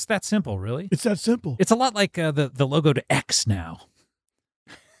 Oh, it's that simple, really? It's that simple. It's a lot like the logo to X now.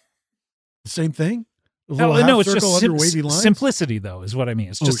 The same thing. A little no, half it's just circle under wavy lines? simplicity, though, is what I mean.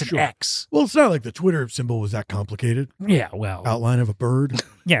 It's just sure. an X. Well, it's not like the Twitter symbol was that complicated. Yeah, well, Outline of a bird.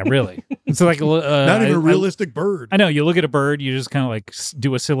 yeah, really. It's like Not even a realistic bird. I know. You look at a bird, you just kind of like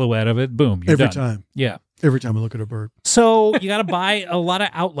do a silhouette of it. Boom, you're Every done. time. Yeah. Every time I look at a bird. So you got to buy a lot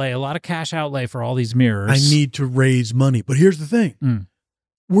of cash outlay for all these mirrors. I need to raise money. But here's the thing.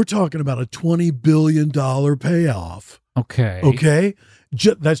 We're talking about a $20 billion payoff. Okay. Okay?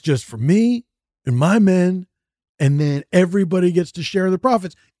 That's just for me and my men. And then everybody gets to share the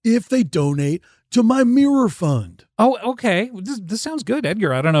profits if they donate to my mirror fund. Oh, okay. This sounds good,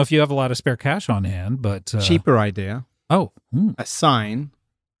 Edgar. I don't know if you have a lot of spare cash on hand, but... Cheaper idea. Oh. A sign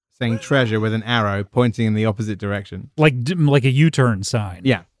saying treasure with an arrow pointing in the opposite direction. Like a U-turn sign.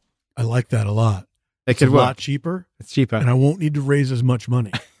 Yeah. I like that a lot. It's a work. lot cheaper. It's cheaper. And I won't need to raise as much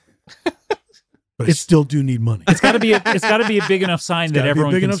money. But I still do need money. It's got to be a big enough sign that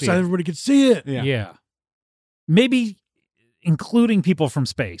everyone can see. Everybody can see it. Yeah. Maybe including people from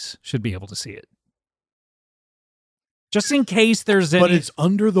space should be able to see it. Just in case there's any... But it's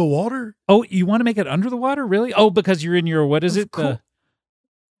under the water? Oh, you want to make it under the water? Really? Oh, because you're in your, what is it?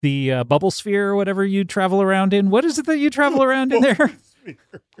 The bubble sphere or whatever you travel around in. What is it that you travel around in there?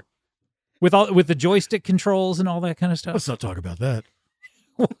 With the joystick controls and all that kind of stuff? Let's not talk about that.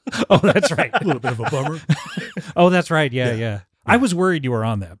 Oh, that's right. A little bit of a bummer. Oh, that's right. Yeah. I was worried you were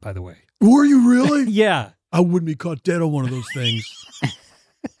on that, by the way. Were you really? Yeah. I wouldn't be caught dead on one of those things.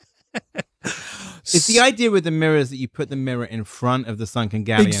 It's the idea with the mirrors that you put the mirror in front of the sunken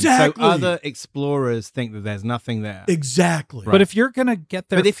galleon. Exactly. So other explorers think that there's nothing there. Exactly. But if you're going to get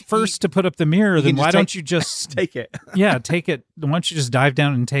there first to put up the mirror, then why don't you just... take it? Yeah, take it. Why don't you just dive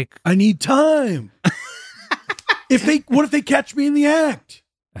down and take... I need time. What if they catch me in the act?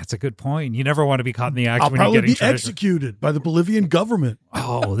 That's a good point. You never want to be caught in the act I'll when you're probably getting be treasure. executed by the Bolivian government.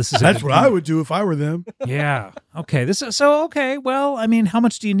 Oh, this is That's what I would do if I were them. Yeah. Okay. Okay. Well, I mean, how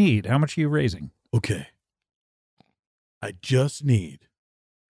much do you need? How much are you raising? Okay. I just need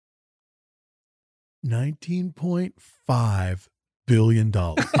 $19.5 billion.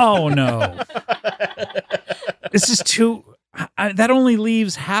 Oh, no. This is too... that only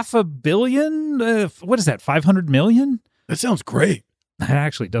leaves $500 million? What is that, 500 million? That sounds great. That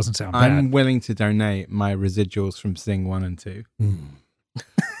actually doesn't sound bad. I'm willing to donate my residuals from Sing 1 and 2.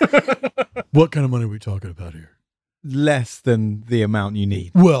 What kind of money are we talking about here? Less than the amount you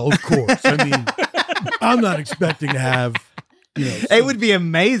need. Well, of course. I mean, I'm not expecting to have... It would be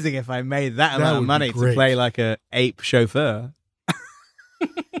amazing if I made that amount of money to play like a ape chauffeur.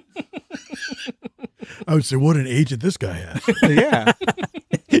 I would say, what an agent this guy has. Yeah.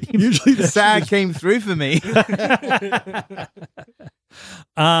 Usually that's SAG came through for me.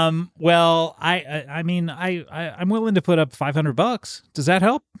 Well, I mean, I'm willing to put up $500. Does that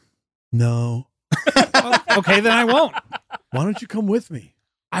help? No. Well, okay, then I won't. Why don't you come with me?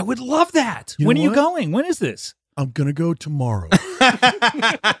 I would love that. You When know are you what? going? When is this? I'm going to go tomorrow.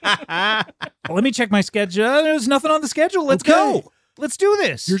 Let me check my schedule. There's nothing on the schedule. Let's go. Let's do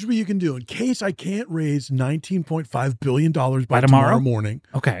this. Here's what you can do. In case I can't raise $19.5 billion by tomorrow morning,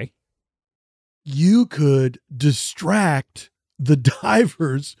 okay, you could distract the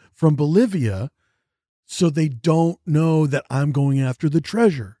divers from Bolivia so they don't know that I'm going after the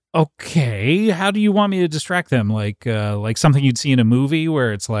treasure. Okay. How do you want me to distract them? Like something you'd see in a movie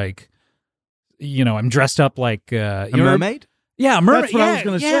where it's like, I'm dressed up like A mermaid? Yeah, a mermaid. That's what I was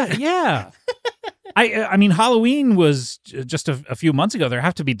going to say. Yeah. I mean, Halloween was just a few months ago. There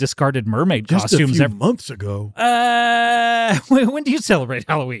have to be discarded mermaid Just costumes. a few months ago. When do you celebrate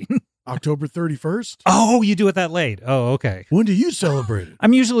Halloween? October 31st? Oh, you do it that late. Oh, okay. When do you celebrate it?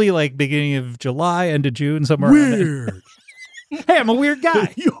 I'm usually like beginning of July, end of June, somewhere around there. Weird. Hey, I'm a weird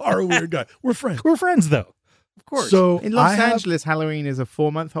guy. You are a weird guy. We're friends. We're friends, though. Of course. So In Los Angeles, Halloween is a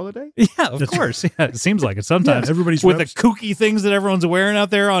 4-month holiday? Yeah, of course. Yeah, it seems like it sometimes. Yeah, everybody's with reps. the kooky things that everyone's wearing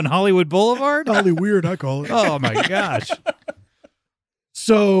out there on Hollywood Boulevard. Holly weird, I call it. Oh my gosh.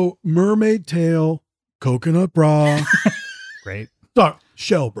 So, mermaid tail, coconut bra, Great.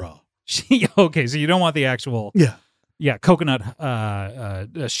 shell bra. Okay, so you don't want the actual Yeah. coconut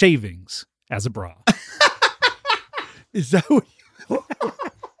shavings as a bra. Is that what you...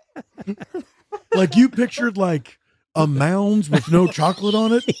 Like you pictured like a mounds with no chocolate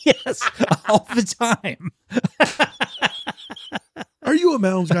on it? Yes, all the time. Are you a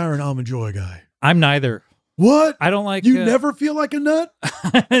mounds guy or an almond joy guy? I'm neither. What? I don't like... You never feel like a nut?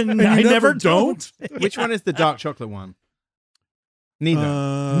 I never don't? Which one is the dark chocolate one?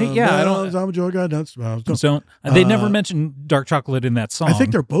 Neither. Yeah, I don't- Mounds, almond joy guy, nuts, mounds. Don't. They never mention dark chocolate in that song. I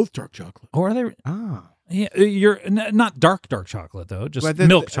think they're both dark chocolate. Or are they? Ah. Yeah, you're not dark chocolate though, just Well,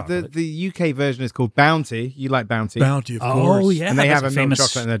 milk chocolate. The UK version is called Bounty. You like Bounty? Bounty, of course. Oh yeah, And they that's have a milk famous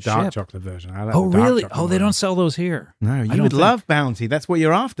chocolate and a dark ship. chocolate version. I like Oh the dark really? chocolate Oh, they version. don't sell those here. No, I you don't would think- love Bounty. That's what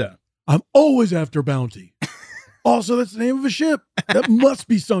you're after. I'm always after Bounty. Also, that's the name of a ship that must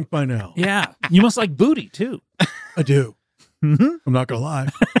be sunk by now. Yeah, you must like booty too. I do. Mm-hmm. I'm not gonna lie.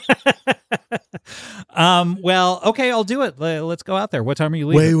 Well, okay, I'll do it. Let's go out there. What time are you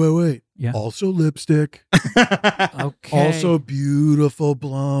leaving? Wait. Yeah. Also lipstick. Okay. Also beautiful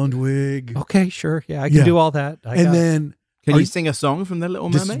blonde wig. Okay, sure. Yeah, I can Yeah. do all that. I got And then Can Are you you- sing a song from The Little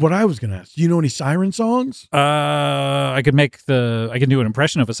this Mermaid? is what I was gonna ask. Do you know any siren songs? I could I can do an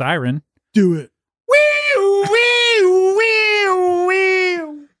impression of a siren. Do it.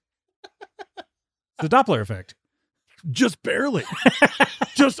 The Doppler effect. Just barely.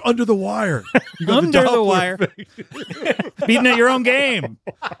 Just under the wire. You got Under the Doppler wire. effect. Beating at your own game.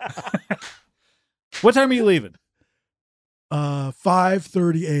 What time are you leaving?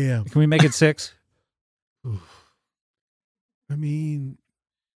 5:30 a.m. Can we make it 6? I mean,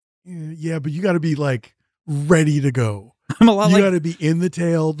 yeah, but you got to be like ready to go. I'm a lot You like got to be in the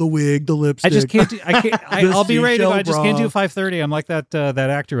tail, the wig, the lipstick. I just can't do. I'll be ready to go. I just can't do seashell 5:30. I'm like that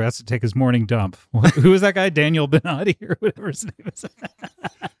actor who has to take his morning dump. Who is that guy? Daniel Benatti or whatever his name is.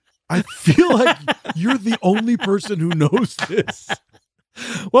 I feel like you're the only person who knows this.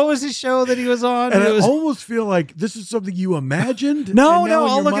 What was his show that he was on? And It I was- almost feel like this is something you imagined. no, and now in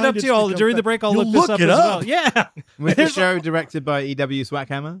I'll your look it mind up it's too. become During the fact. break, I'll You'll look this up it as up. well. Yeah, Was the show directed by E.W.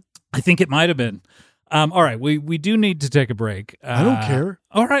 Swackhammer? I think it might have been. All right, we do need to take a break. I don't care.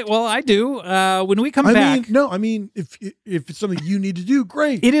 All right, well, I do. When we come I back, mean, if it's something you need to do,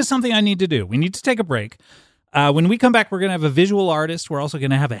 great. it is something I need to do. We need to take a break. When we come back, we're going to have a visual artist. We're also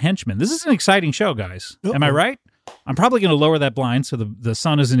going to have a henchman. This is an exciting show, guys. Am I Uh-oh. right? I'm probably going to lower that blind so the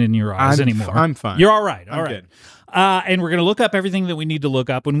sun isn't in your eyes anymore. I'm fine. You're all right. All I'm right. good. And we're going to look up everything that we need to look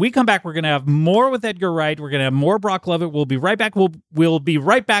up. When we come back, we're going to have more with Edgar Wright. We're going to have more Brock Lovett. We'll be right back. We'll be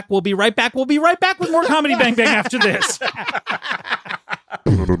right back. We'll be right back. We'll be right back with more Comedy Bang Bang after this.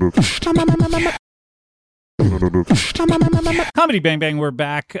 Comedy Bang Bang, we're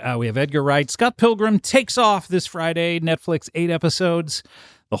back. We have Edgar Wright. Scott Pilgrim Takes Off this Friday. Netflix, 8 episodes.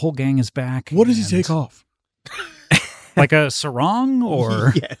 The whole gang is back. What does he and- take off? Like a sarong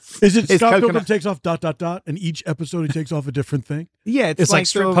or? Yes. Is it It's Scott Pilgrim coconut- takes off ... and each episode he takes off a different thing? Yeah, It's like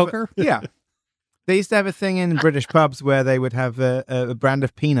strip sort of- poker? Yeah. They used to have a thing in British pubs where they would have a brand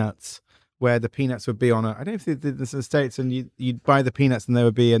of peanuts where the peanuts would be on a... I don't know if they did this in the States, and you'd buy the peanuts and there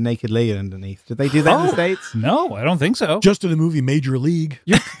would be a naked lady underneath. Did they do that in the States? No, I don't think so. Just in the movie Major League.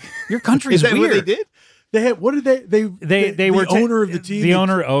 Your country's Is that weird. what they did? They had what did they They were the owner of the team. The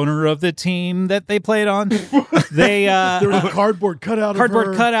owner of the team that they played on. They There was a cardboard cutout. cardboard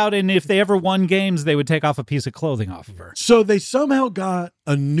of her. cutout, and if they ever won games, they would take off a piece of clothing off of her. So they somehow got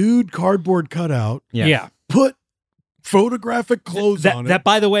a nude cardboard cutout, Yeah. put photographic clothes on it. That,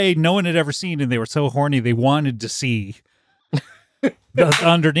 by the way, no one had ever seen, and they were so horny they wanted to see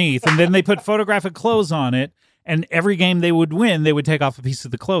underneath, and then they put photographic clothes on it. And every game they would win, they would take off a piece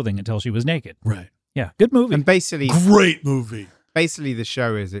of the clothing until she was naked. Right. Yeah, good movie. And basically Great movie. the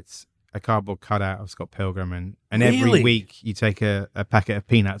show is it's a cardboard cutout of Scott Pilgrim, and every Really? week you take a packet of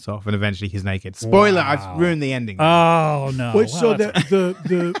peanuts off, and eventually he's naked. Spoiler: Wow. I've ruined the ending. Oh no! Wait, Well, so that's- that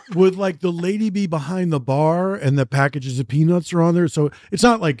the would like the lady be behind the bar and the packages of peanuts are on there? So it's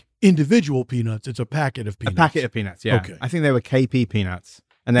not like individual peanuts; it's a packet of a peanuts. packet of peanuts. Yeah, Okay. I think they were KP peanuts,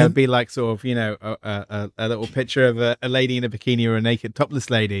 and there would And- be like sort of a little picture of a lady in a bikini or a naked topless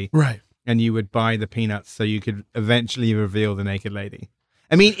lady, Right. and you would buy the peanuts so you could eventually reveal the naked lady.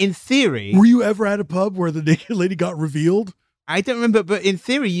 I mean, in theory, Were you ever at a pub where the naked lady got revealed? I don't remember, but in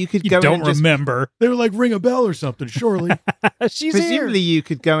theory, you could you go in don't and just remember. They were like, ring a bell or something, surely. She's presumably you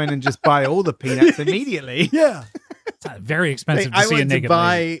could go in and just buy all the peanuts immediately. Yeah. It's very expensive to I see a want to naked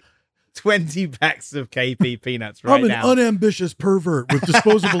buy lady. 20 packs of KP peanuts right I'm an now. unambitious pervert with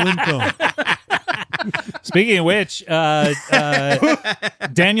disposable income. Speaking of which, Daniel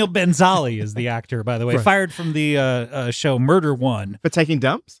Benzali is the actor, by the way, Right. fired from the show Murder One For taking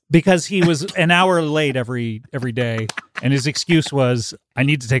dumps? because he was an hour late every day, and his excuse was, "I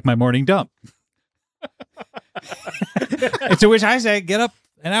need to take my morning dump." And to which I say, "Get up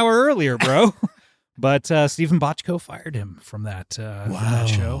an hour earlier, bro." But Stephen Bochco fired him from that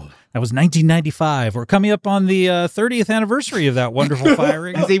show. That was 1995. We're coming up on the 30th anniversary of that wonderful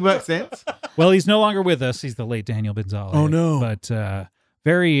firing. Has he worked since? Well, he's no longer with us. He's the late Daniel Benzali. Oh, no. But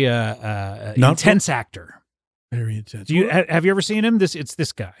very intense actor. Very intense. Do you have you ever seen him? It's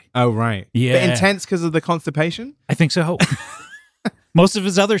this guy. Oh, right. Yeah. But intense because of the constipation? I think so. Most of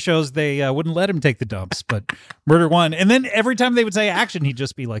his other shows, they wouldn't let him take the dumps, but Murder One. And then every time they would say action, he'd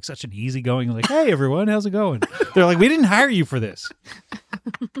just be like such an easygoing, like, hey, everyone, how's it going? They're like, we didn't hire you for this.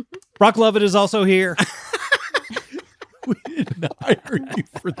 Brock Lovett is also here. We didn't hire you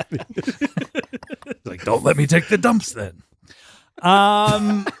for this. Like, don't let me take the dumps then.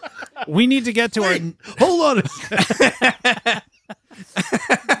 We need to get to our... Hold on a second.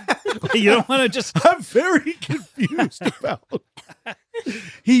 You don't want to just... I'm very confused about...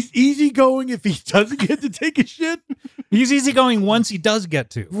 He's easygoing if he doesn't get to take a shit? He's easygoing once he does get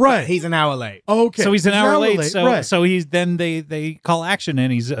to. Right. He's an hour late. Okay. So he's an hour late. Right. So he's then they call action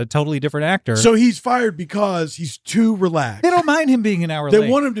and he's a totally different actor. So he's fired because he's too relaxed. They don't mind him being an hour They late.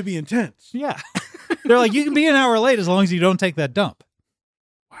 want him to be intense. Yeah. They're like, you can be an hour late as long as you don't take that dump.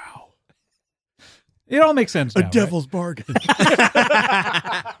 Wow. It all makes sense now, A devil's bargain.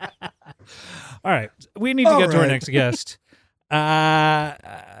 All right. We need to get to our next guest.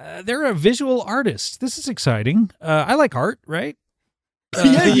 They're a visual artist. This is exciting. I like art, right?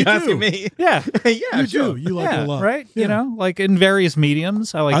 Yeah, you asking do. me? Yeah. Yeah, You sure. do. You like it Yeah, a lot. right? Yeah. You know, like in various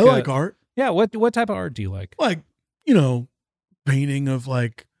mediums. I like art. Yeah. What type of art do you like? Like, painting of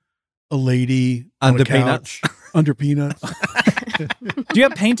like a lady on Under a couch, under peanuts. Do you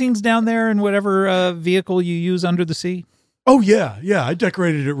have paintings down there in whatever vehicle you use under the sea? Oh, yeah. Yeah. I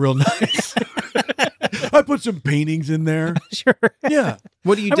decorated it real nice. I put some paintings in there. Sure. Yeah.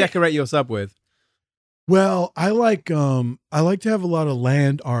 What do you decorate your sub with? Well, I like to have a lot of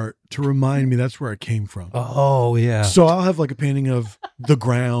land art to remind me that's where I came from. Oh, yeah. So I'll have like a painting of the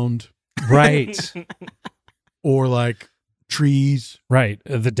ground Right. or like trees, Right.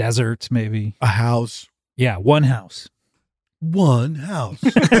 The desert, maybe. a house. Yeah. One house. One house.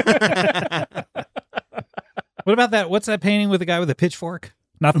 What about that? What's that painting with the guy with a pitchfork?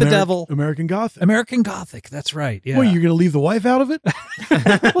 Not the devil. American Gothic. American Gothic. That's right. Yeah. Well, you're going to leave the wife out of it?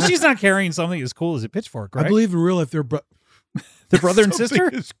 Well, she's not carrying something as cool as a pitchfork, right? I believe in real life they're the brother and sister?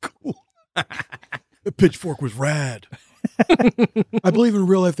 is cool. The pitchfork was rad. I believe in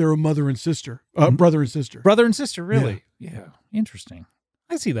real life they're a mother and sister, brother and sister. Brother and sister, really? Yeah. Interesting.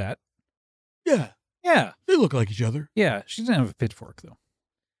 I see that. Yeah, Yeah. they look like each other. Yeah. She doesn't have a pitchfork, though.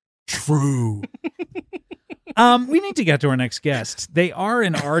 True. We need to get to our next guest. They are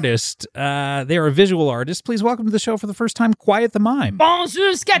an artist. They are a visual artist. Please welcome to the show for the first time, Quiet the Mime.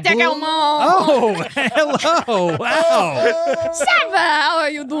 Bonjour, Scatacalmont. Oh, hello. Wow. Ça va? How are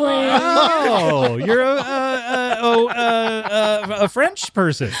you doing? Oh, you're a French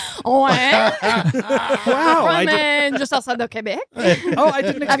person. Ouais. Wow. From just outside of Quebec. Oh, I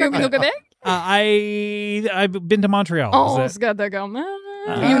didn't Have you expect been to that. Quebec? I've been to Montreal. Oh, Is that- Scatacalmont.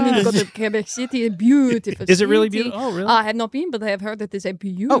 You need to go to Quebec City. Beautiful Is it really city. beautiful? Oh, really? I have not been, but I have heard that it's a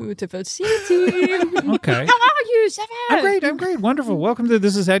beautiful city. Okay. How are you? Ça va? I'm great. Wonderful. Welcome to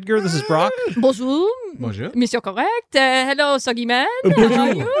This is Edgar. This is Brock. Bonjour. Bonjour. Monsieur Correct. Hello, Soggy Man. How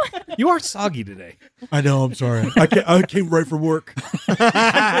are you? You are soggy today. I know. I'm sorry. I came right from work. Didn't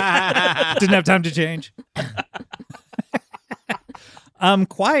have time to change.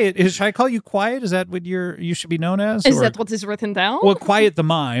 Quiet. Should I call you Quiet? Is that what you should be known as? Is Or- that what is written down? Well, Quiet the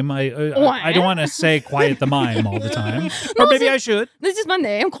Mime. I don't want to say Quiet the Mime all the time. Or maybe I should. This is my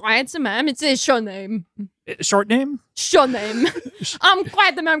name, Quiet the Mime. It's a short name. Short name? Short name. I'm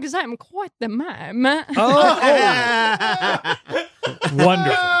Quiet the Mime because I'm quite the mime. Oh.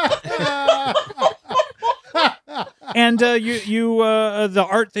 Wonderful. And the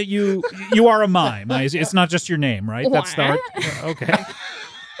art that you are a mime. It's not just your name, right? That's the art. Okay.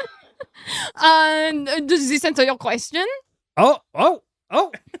 Does this answer your question? Oh.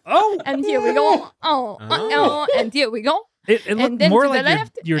 And here we go. And here we go. It And looked then more to like the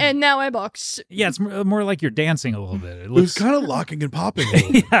left, you're and now a box. yeah, it's more like you're dancing a little bit. It It was looks kind of locking and popping. A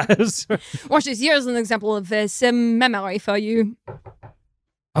little. yes. Watch this. Here's an example of some memory for you.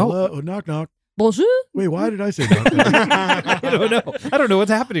 Hello, knock knock. Bonjour. Wait, why did I say knock knock? I don't know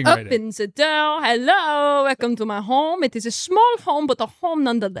what's happening right now. Open the door. Hello. Welcome to my home. It is a small home, but a home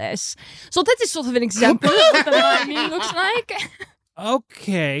nonetheless. So that is sort of an example of what the miming looks like.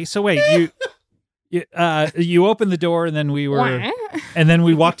 Okay, so wait, you opened the door and then we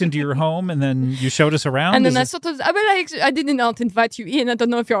walked into your home and then you showed us around. And then I did not invite you in. I don't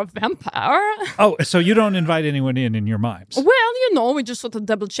know if you're a vampire. Oh, so you don't invite anyone in your mimes? Well, we just sort of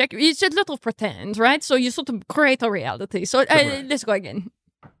double check. It's a little pretend, right? So you sort of create a reality. So let's go again.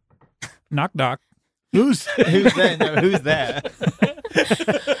 Knock knock. Who's Who's there? No, who's there?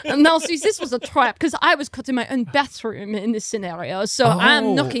 Now, see, this was a trap because I was caught in my own bathroom in this scenario. So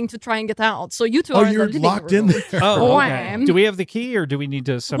I'm knocking to try and get out. So you two are in the you're living locked room. in there. Oh, okay. Wham. Do we have the key, or do we need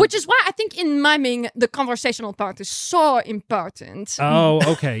to? Which is why I think in miming, the conversational part is so important. Oh,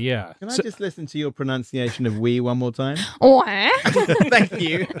 okay, yeah. Can I just listen to your pronunciation of "we" one more time? Wah. Thank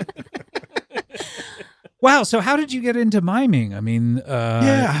you. Wow. So, how did you get into miming? I mean,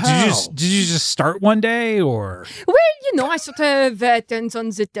 did you just start one day, or? Well, I sort of turned on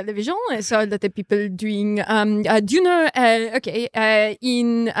the television. I saw a lot of people doing. Do you know?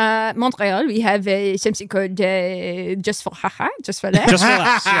 In Montreal, we have something called just for haha, just for that. Just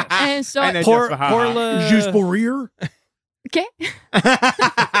relax. Yeah. And so, I know Pour, just for pour haha. le- Juste pour rire. okay.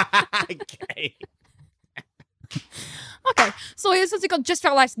 Okay. Okay, so here's something called Just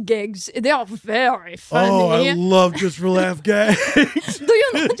for Laughs gigs. They are very funny. Oh, I love Just for Laugh gags. Do you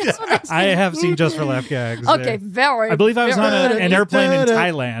know Just for Laughs? I have seen Just for Laugh gags. Okay, very. I believe I was on very an airplane in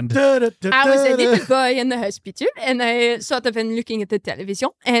Thailand. I was a little boy in the hospital, and I sort of am looking at the television,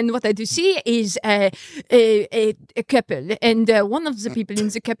 and what I do see is a couple, and one of the people in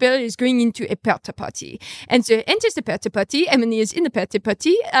the couple is going into a party party, and so enters the party party, and when he is in the party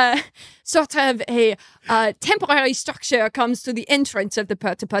party, sort of a temporary structure comes to the entrance of the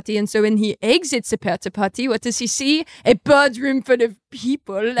party party, and so when he exits the party party, what does he see? A boardroom full of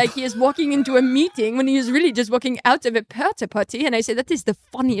people, like he is walking into a meeting when he is really just walking out of a party party. And I say that is the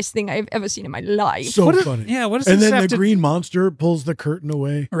funniest thing I've ever seen in my life. So funny. Yeah, what does And this then have the to- green monster pulls the curtain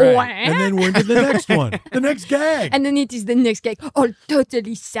away. Right. And then we're into the next one. The next gag. And then it is the next gag, all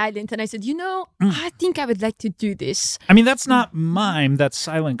totally silent. And I said, I think I would like to do this. I mean, that's not mime, that's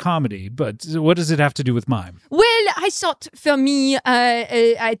silent comedy, but what does it have to do with mime? Well, I thought for me,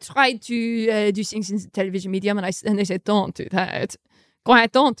 I tried to do things in the television medium, and they said, don't do that.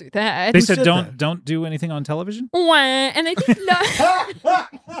 Quiet, don't do that. They said said don't do anything on television? And I did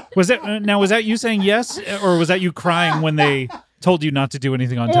Was that you saying yes, or was that you crying when they told you not to do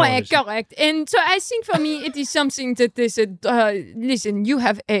anything on television? correct. And so I think for me, it is something that they said, listen, you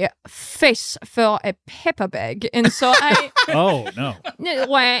have a face for a paper bag. And so I... Oh, no.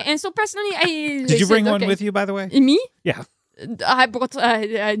 And so personally, I... Did you bring one with you, by the way? Me? Yeah. I brought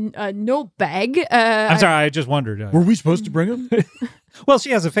no bag. I'm sorry, I just wondered. Were we supposed to bring him? Well, she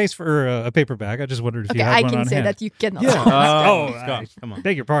has a face for a paper bag. I just wondered if you had I one can on say hand. that you cannot. Yeah. I come on.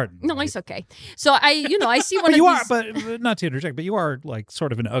 beg your pardon. No, it's okay. So I see one But of you these... are, but not to interject, but you are like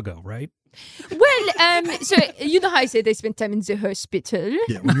sort of an uggo, right? Well, so you know how I said I spent time in the hospital?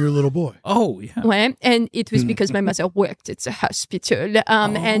 Yeah, when you're a little boy. Oh, yeah. Well, and it was because my mother worked at the hospital.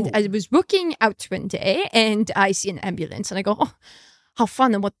 And I was walking out one day and I see an ambulance and I go, oh, how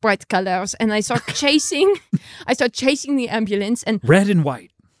fun and what bright colors. And I start chasing the ambulance and... Red and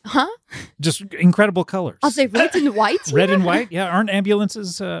white. Huh? Just incredible colors. Are they red and white? Red and white? Yeah, aren't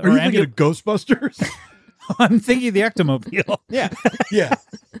ambulances... Are you thinking of Ghostbusters? I'm thinking of the Ectomobile. Yeah. Yeah.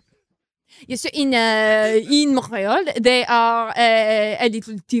 Yeah, so in Montreal, they are a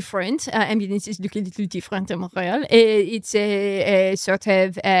little different. Ambulances look a little different in Montreal. It's a sort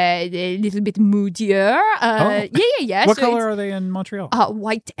of a little bit moodier. Yeah. What so color are they in Montreal?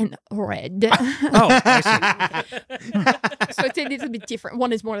 white and red. Oh, I see. So it's a little bit different.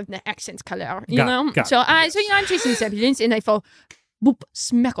 One is more of an accent color, you Got know? it. So I'm chasing this ambulance and I fall, boop,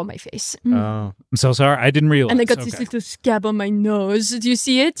 smack on my face. Oh. I'm so sorry. I didn't realize. And I got this Okay. little scab on my nose. Do you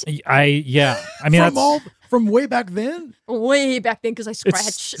see it? Yeah. I mean, From way back then? Way back then because I it's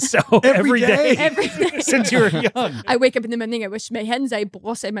scratched. so Every day? Every day. since you were young. I wake up in the morning, I wash my hands, I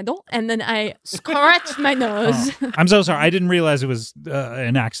brosse my dents, and then I scratch my nose. I'm so sorry. I didn't realize it was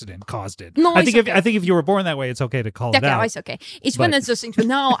an accident caused it. No, I it's think okay. if you were born that way, it's okay to call it out. It's okay. It's one But- of those things. But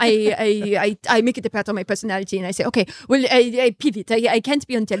now I make it a part of my personality, and I say, okay, well, I pivot. I can't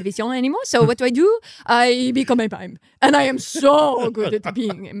be on television anymore. So what do? I become a mime, and I am so good at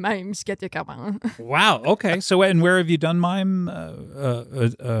being a mime. Wow. Okay. So, and where have you done mime?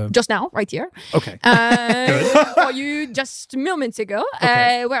 Just now, right here. Okay. For you, just moments ago.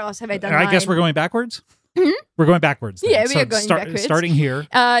 Okay. Where else have I done? I guess mime? we're going backwards. We're going backwards. Then. Yeah, we So are going backwards. Starting here.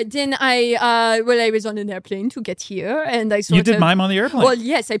 Then I was on an airplane to get here, and I sort You did of, mime on the airplane. Well,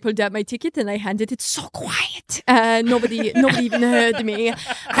 yes, I pulled out my ticket and I handed it so quiet. Nobody even heard me.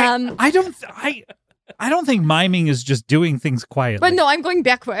 I don't think miming is just doing things quietly. But no, I'm going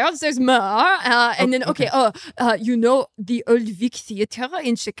backwards. There's more. And then, you know the Old Vic Theatre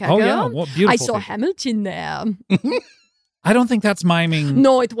in Chicago? Oh, yeah. What beautiful I saw theater. Hamilton there. I don't think that's miming.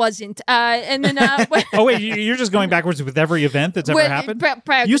 No, it wasn't. And then, Oh, wait, you're just going backwards with every event that's ever happened?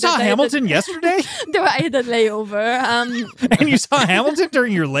 You saw Hamilton yesterday? I had a layover. And you saw Hamilton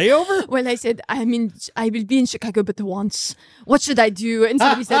during your layover? Well, I said, I will be in Chicago but once. What should I do? And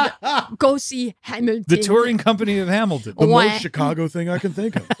somebody said, go see Hamilton. The touring company of Hamilton. The most Chicago thing I can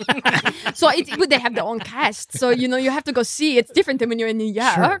think of. So they have their own cast. So, you have to go see. It's different than when you're in New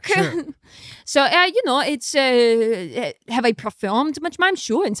York. Sure. So, it's, have I performed much mime?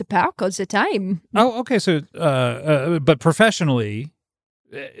 Sure, in the park all the time. Oh, okay. So, but professionally,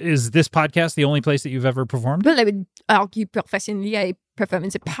 is this podcast the only place that you've ever performed? Well, I would argue professionally, I perform in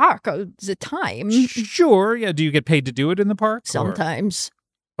the park all the time. Sure. Yeah. Do you get paid to do it in the park? Sometimes.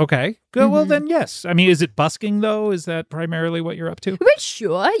 Okay. Good. Well, then, yes. I mean, is it busking, though? Is that primarily what you're up to? Well,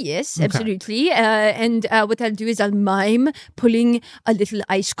 sure. Yes, absolutely. And what I'll do is I'll mime pulling a little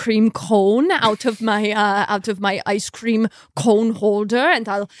ice cream cone out of my ice cream cone holder, and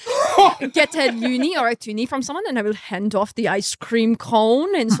I'll get a loonie or a toonie from someone, and I will hand off the ice cream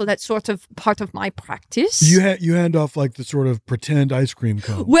cone. And so that's sort of part of my practice. You hand off like the sort of pretend ice cream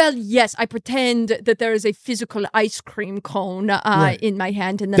cone. Well, yes, I pretend that there is a physical ice cream cone in my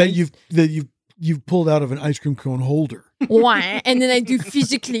hand, and then you've pulled out of an ice cream cone holder. And then I do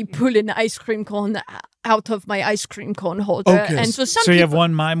physically pull an ice cream cone out of my ice cream cone holder. Okay. And so you have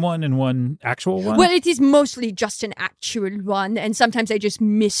one mime one and one actual one? Well, it is mostly just an actual one, and sometimes I just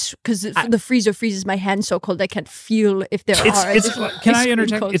miss because the freezer freezes my hand so cold I can't feel if there are. Can I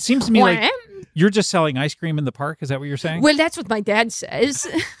interject? It seems to me like you're just selling ice cream in the park. Is that what you're saying? Well, that's what my dad says.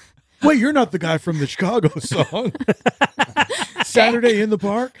 Wait, you're not the guy from the Chicago song. Saturday in the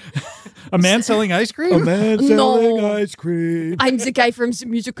park? A man selling ice cream? A man selling ice cream. I'm the guy from the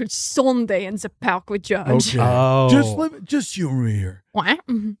musical Sunday in the park with George. Okay. Oh. Just humor me here. What?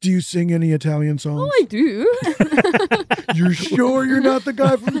 Do you sing any Italian songs? Oh, I do. You're sure you're not the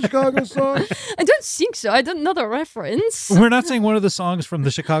guy from the Chicago song? I don't think so. I don't know the reference. We're not saying one of the songs from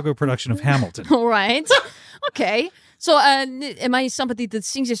the Chicago production of Hamilton. All right. Okay. So, am I somebody that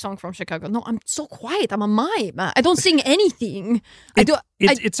sings a song from Chicago? No, I'm so quiet. I'm a mime. I don't sing anything.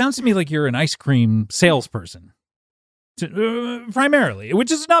 It sounds to me like you're an ice cream salesperson, primarily, which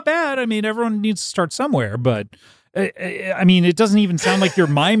is not bad. I mean, everyone needs to start somewhere, but I mean, it doesn't even sound like you're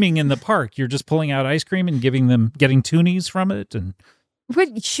miming in the park. You're just pulling out ice cream and getting toonies from it, and. Well,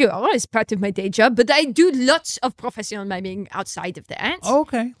 sure, it's part of my day job, but I do lots of professional miming outside of that. Oh,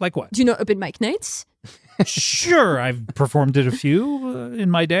 okay, like what? Do you know open mic nights? Sure, I've performed at a few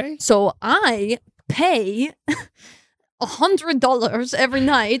in my day. So I pay $100 every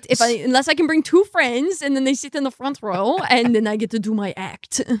night unless I can bring two friends, and then they sit in the front row, and then I get to do my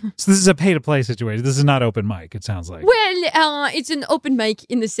act. So this is a pay-to-play situation. This is not open mic, it sounds like. Well, it's an open mic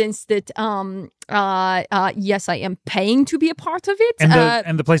in the sense that, yes, I am paying to be a part of it.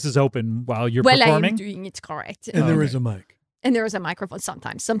 And the place is open while you're performing? Well, I am doing it correct. And there is a mic. And there is a microphone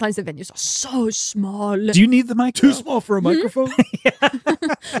sometimes. Sometimes the venues are so small. Do you need the mic? Too small for a microphone?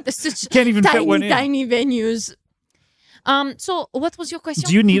 There's such Can't even fit one in. Tiny venues. So what was your question?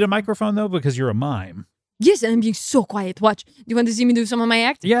 Do you need a microphone, though, because you're a mime? Yes, and I'm being so quiet. Watch. Do you want to see me do some of my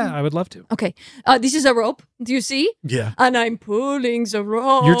act? Yeah, I would love to. Okay. This is a rope. Do you see? Yeah. And I'm pulling the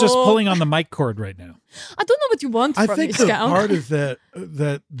rope. You're just pulling on the mic cord right now. I don't know what you want from me, I think the part is that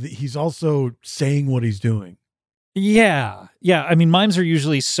he's also saying what he's doing. Yeah. I mean, mimes are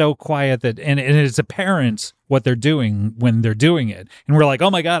usually so quiet that, and it's apparent what they're doing when they're doing it. And we're like, oh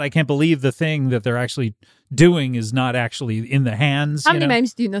my God, I can't believe the thing that they're actually doing is not actually in the hands. How many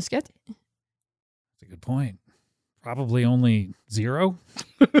mimes do you know, Scott? That's a good point. Probably only 0.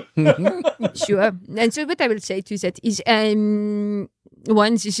 Sure. And so what I will say to that is,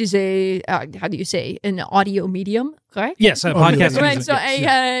 one, this is a, how do you say, an audio medium, correct? Yes, a podcast. Right, so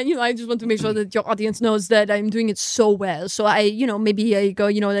I just want to make sure that your audience knows that I'm doing it so well. So maybe I go,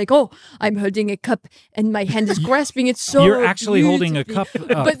 like, oh, I'm holding a cup and my hand is grasping it so You're actually holding a cup.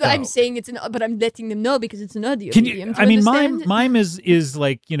 But I'm saying but I'm letting them know because it's an audio medium. Mime is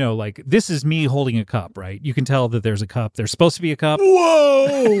like, like this is me holding a cup, right? You can tell that there's a cup. There's supposed to be a cup.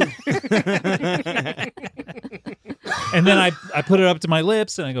 Whoa! And then I put it up to my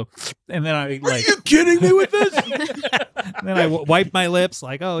lips and I go, and then I like. Are you kidding me with this? And then I wipe my lips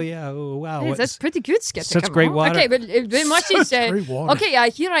like, oh yeah, oh wow. Yes, that's pretty good, Skeptic. Such great water. Okay, but then what is great water. okay,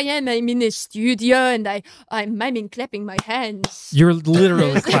 here I am. I'm in a studio and I'm miming, clapping my hands. You're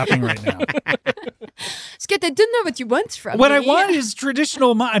literally clapping right now. Skeptic, I don't know what you want from What me. I want is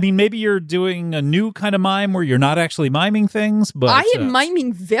traditional mime. I mean, maybe you're doing a new kind of mime where you're not actually miming things, but I am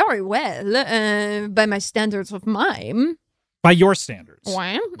miming very well by my standards of mime. by your standards.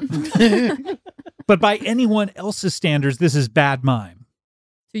 Wow. But by anyone else's standards, this is bad mime.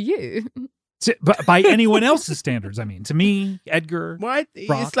 To you. But by anyone else's standards, I mean, to me, Edgar. Why?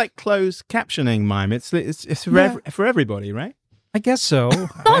 Brock. It's like closed captioning mime. It's for everybody, right? I guess so. Oh,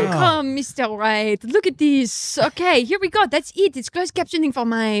 come, Mr. Wright. Look at this. Okay, here we go. That's it. It's closed captioning for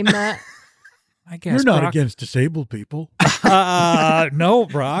mime. I guess You're not Brock. against disabled people. No,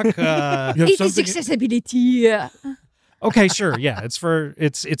 Brock. You have It is something- accessibility. Okay, sure. Yeah,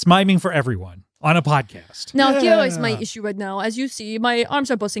 it's miming for everyone on a podcast. Now, here is Yeah. my issue right now. As you see, my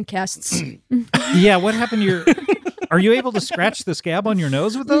arms are both in casts. Yeah, what happened to your... Are you able to scratch the scab on your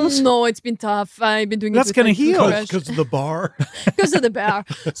nose with those? No, it's been tough. I've been doing That's it. gonna heal. because of the bar. Because of the bear.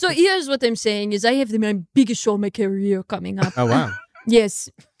 So here's what I'm saying is I have my biggest show of my career coming up. Oh wow. Yes.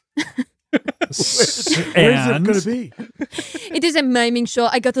 Where's it And going to be? It is a miming show.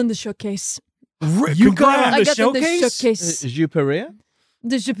 I got on the showcase. you got on I the got on the showcase? showcase. Juperia?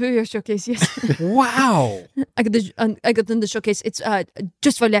 The Superior Showcase, yes. Wow. I got on the showcase. It's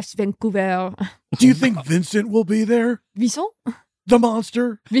Just for Laughs Vancouver. Do you think Vincent will be there? Vincent? The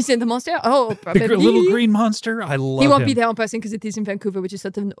monster? Vincent the Monster? Oh, The probably. little green monster? I love He won't him. be there in person because it is in Vancouver, which is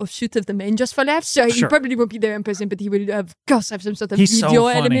sort of an offshoot of the main Just for Laughs. So he Sure. probably won't be there in person, but he will, of course, have some sort of He's so video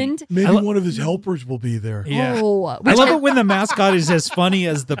funny. element. Maybe I lo- one of his helpers will be there. Yeah. Oh, I which love it when the mascot is as funny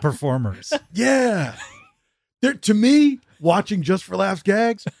as the performers. Yeah. To me, watching Just for Laughs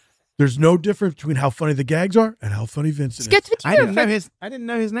gags, there's no difference between how funny the gags are and how funny Vincent Get is. with I you. didn't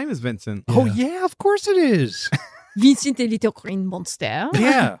know his name was Vincent. Oh, yeah, of course it is. Vincent the Little Green Monster.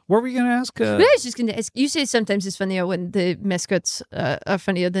 Yeah. What were we going to ask? But I was just going to ask, you say sometimes it's funnier when the mascots are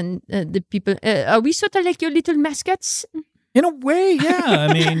funnier than the people. Are we sort of like your little mascots? In a way, yeah.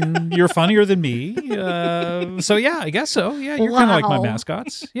 I mean, you're funnier than me. So, yeah, I guess so. Yeah, you're kind of like my Wow.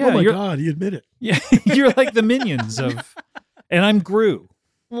 mascots. Yeah, Oh my you're, God, he admit it. Yeah, you're like the minions of... And I'm Gru.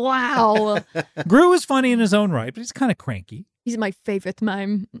 Wow. Gru is funny in his own right, but he's kind of cranky. He's my favorite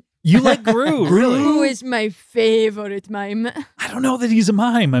mime. You like Gru, really? Who is my favorite mime? I don't know that he's a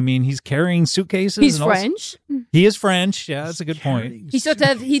mime. I mean, he's carrying suitcases. He's and all- French. He is French. Yeah, that's a good point. He sort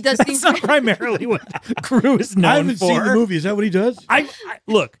of, he does That's things. not primarily what Gru is known I haven't for. seen the movie. Is that what he does?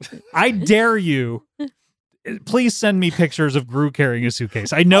 Look, I dare you. Please send me pictures of Gru carrying a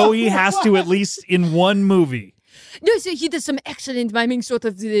suitcase. I know he has to at least in one movie. No, so he does some excellent miming. Sort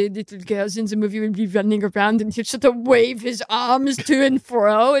of the little girls in the movie will be running around and he'll sort of wave his arms to and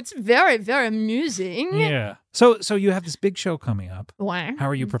fro. It's very, very amusing. Yeah. So you have this big show coming up. Wow. How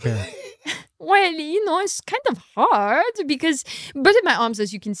are you prepared? Well, it's kind of hard because both of my arms,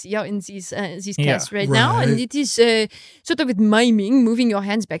 as you can see, are in these casts right now, and right. it is sort of with miming, moving your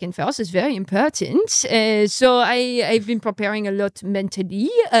hands back and forth is very important. So I've been preparing a lot mentally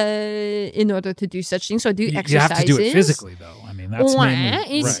in order to do such things. So I do You exercises. have to do it physically, though. I mean, that's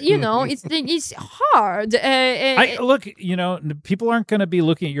mainly... It's right. it's hard. Look, people aren't going to be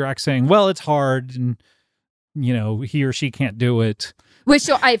looking at your act saying, well, it's hard and, he or she can't do it. Well,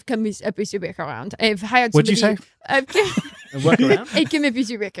 so I've come up with a workaround. I've hired What'd somebody. you say? I've come, A workaround? I came up with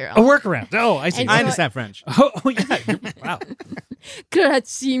a workaround. A workaround. Oh, I see. And I so- understand French. Oh, yeah. Wow.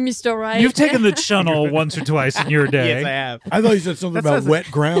 Grazie, Mr. Wright. You've taken the channel once or twice in your day. Yes, I have. I thought you said something about wet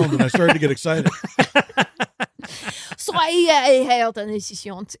ground, and I started to get excited. So I hired an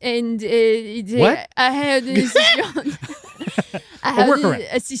assistant, and What? I hired an assistant. I hired workaround. an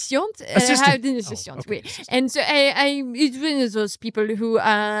assistant. Assistant. I hired an assistant. okay, Wait. assistant. And so it's one of those people who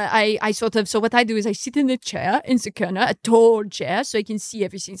I sort of. So what I do is I sit in a chair in the corner, a tall chair, so I can see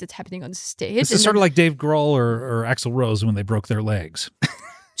everything that's happening on the stage. This is sort of like Dave Grohl or Axl Rose when they broke their legs.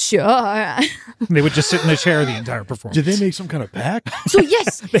 Sure. They would just sit in the chair the entire performance. Did they make some kind of pact? So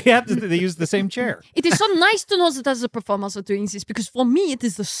yes, They use the same chair. it is so nice to know that other performers are doing this because for me it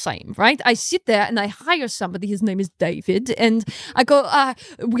is the same, right? I sit there and I hire somebody. His name is David, and I go,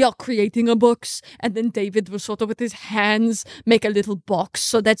 "We are creating a box," and then David will sort of with his hands make a little box.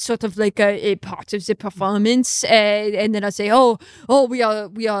 So that's sort of like a part of the performance, and then I say, "Oh, we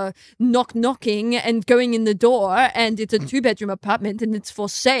are knocking and going in the door, and it's a 2-bedroom apartment, and it's for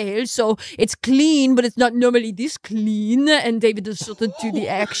sale. So it's clean, but it's not normally this clean." And David will sort of do the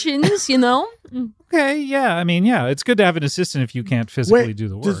actions, Okay, yeah. I mean, yeah, it's good to have an assistant if you can't physically do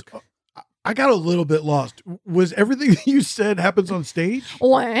the work. I got a little bit lost. Was everything that you said happens on stage?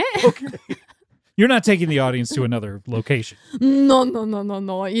 What? You're not taking the audience to another location. No.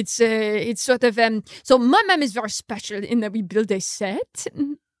 It's sort of so my mom is very special in that we build a set.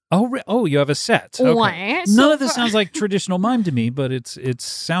 Oh, you have a set. Okay. Ouais. None So of this for- sounds like traditional mime to me, but it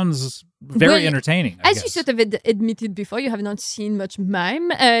sounds very Well, entertaining. I As you guess. sort of admitted before, you have not seen much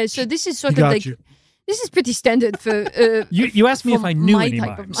mime. So this is sort He of got like you. This is pretty standard for. You asked me if I knew my any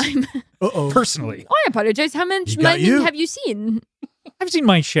type mimes. of mime. Personally. I apologize. How much got miming you. have you seen? I've seen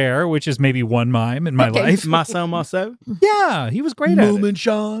my share, which is maybe one mime in my Okay. life. Marceau. Yeah, he was great at it. Moomin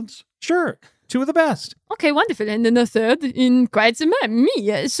Sean's. Sure. Two of the best. Okay, wonderful. And then the third in Quiet the Mime,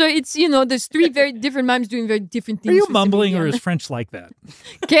 me. So it's, there's three very different mimes doing very different things. Are you with the mumbling or medium. is French like that?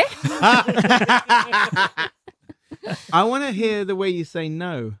 Okay. I want to hear the way you say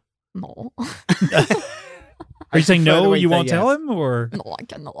no. No. Are you saying prefer the no, way you you say won't tell yes. him, or? No, I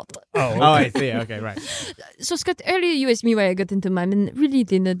cannot. Oh, Oh, I see. Okay, right. So, Scott, earlier you asked me why I got into mime, and really, at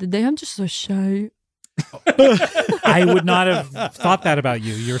the end of the day, I'm just so shy. I would not have thought that about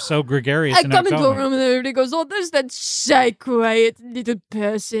you. You're so gregarious I and come into a outgoing. room and everybody goes, "Oh, there's that shy, quiet little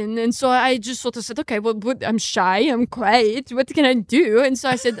person." And so I just sort of said, "Okay, well, I'm shy, I'm quiet. What can I do?" And so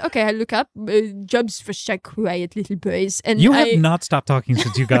I said, "Okay, I look up jobs for shy, quiet little boys." And You have not stopped talking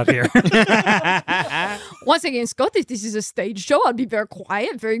since you got here. once again, Scott, if this is a stage show, I'll be very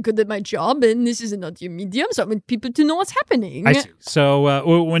quiet, very good at my job, and this is an audio medium, so I want people to know what's happening. I see. So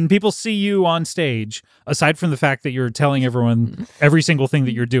when people see you on stage, aside from the fact that you're telling everyone every single thing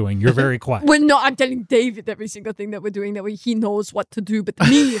that you're doing, you're very quiet. Well, no, I'm telling David every single thing that we're doing. That way he knows what to do, but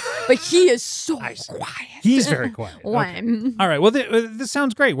me, but he is so quiet. He's very quiet. Why? Okay. All right. Well, this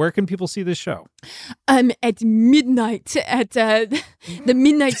sounds great. Where can people see this show? At midnight at the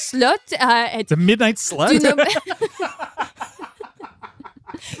midnight slot. At The Midnight Slut? do you know?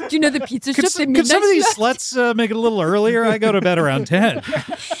 Do you know the pizza shop? The Could midnight some of these slot? sluts make it a little earlier? I go to bed around 10.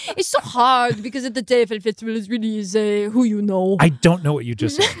 It's so hard because at the JFL Festival is really is who you know. I don't know what you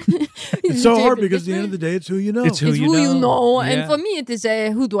just said. It's so hard because at the end of the day, it's who you know. It's who It's you who you know. Yeah. And for me, it is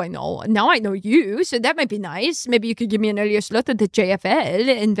who do I know? Now I know you, so that might be nice. Maybe you could give me an earlier slot at the JFL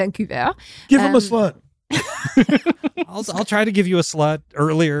in Vancouver. Give him a slut. I'll try to give you a slut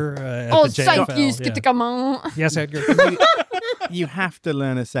earlier at Oh, the JFL. thank you, Skitikaman. Yes, Edgar. You have to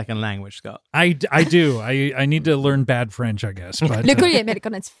learn a second language, Scott. I do. I need to learn bad French, I guess. But Le collier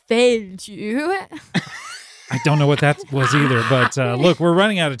américain has failed you. I don't know what that was either. But look, we're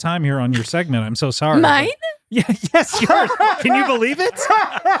running out of time here on your segment. I'm so sorry. Mine? Yeah, yes, yours. Can you believe it?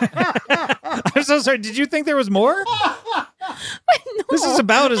 I'm so sorry. Did you think there was more? No. This is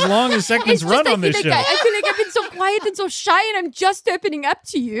about as long as segments It's just run I on this feel show. like I feel like I've been so quiet and so shy, and I'm just opening up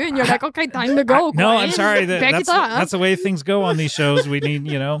to you, and you're like, "Okay, time to go." No, I'm quiet. sorry. Back That's it up. that's the way things go on these shows. We need,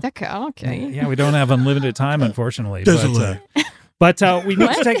 Okay. yeah, we don't have unlimited time, unfortunately. Désolé. But we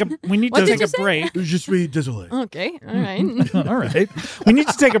need to take a What did take you a say? break. Je suis désolé. Okay, all right. All right. We need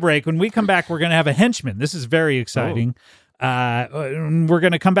to take a break. When we come back, we're going to have a henchman. This is very exciting. We're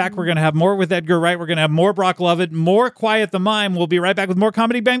going to come back. We're going to have more with Edgar Wright. We're going to have more Brock Lovett, more Quiet the Mime. We'll be right back with more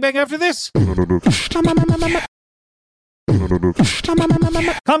Comedy Bang Bang after this.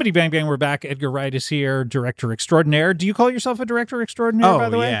 Comedy Bang Bang, we're back. Edgar Wright is here, director extraordinaire. Do you call yourself a director extraordinaire, by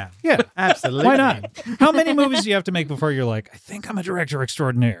the way? yeah. Yeah. Absolutely. Why not? How many movies do you have to make before you're like, I think I'm a director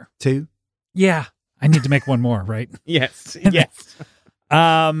extraordinaire? 2? Yeah. I need to make one more, right? Yes. Yes.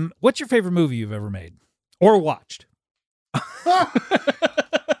 What's your favorite movie you've ever made or watched?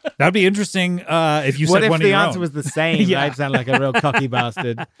 That'd be interesting if you What said if one the of your answer own. was the same? Yeah. I'd sound like a real cocky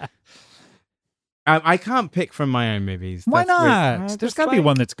bastard. I can't pick from my own movies. Why That's weird. not? There's Just got to be like-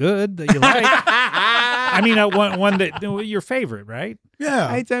 one that's good that you like. I mean, one that your favorite, right? Yeah.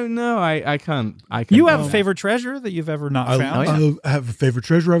 I don't know. I can't. You have a favorite treasure that you've ever not found? I have a favorite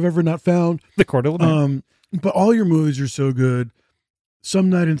treasure I've ever not found. The Court of Lament. But all your movies are so good. Some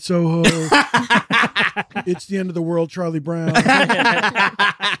Night in Soho. It's the End of the World, Charlie Brown.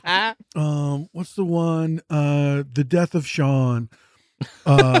 What's the one? The Death of Sean.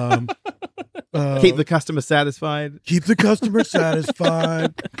 Keep the customer satisfied. Keep the customer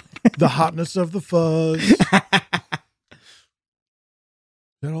satisfied. The Hotness of the Fuzz. Is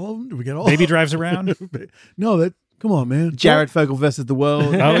that all of them? Do we get all? Baby Drives Around? No, that. Come on, man. Jared Fogle versus the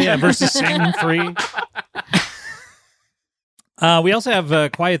world. Oh, yeah, versus Sing Free. We also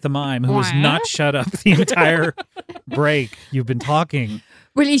have Quiet the Mime, who has not shut up the entire break. You've been talking.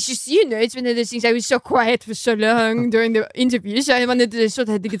 Well, it's just, it's one of those things. I was so quiet for so long during the interview, so I wanted to sort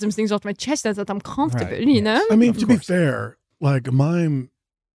of had to get some things off my chest so that I'm comfortable, Right, you know? I mean, to be fair, like a mime,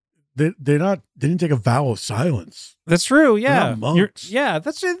 they didn't take a vow of silence. That's true, They're yeah. not monks.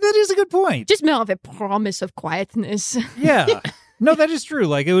 That is a good point. Just more of a promise of quietness. Yeah. No, that is true.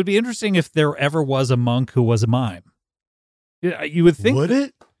 Like, it would be interesting if there ever was a monk who was a mime. Yeah, you would think. Would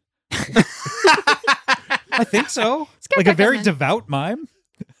it? I think so. got Like a that very kind of- devout mime.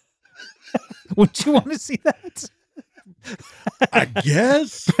 Would you want to see that? I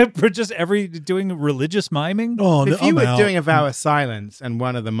guess. For just doing religious miming? Oh, If you I'm were out. doing a vow of silence and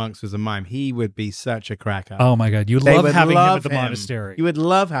one of the monks was a mime, he would be such a cracker. Oh my God. You They love would having him at love the monastery. You would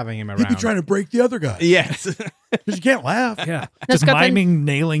love having him He'd be around. trying to break the other guy. Yes. Because you can't laugh. Yeah. That's Just got an- miming,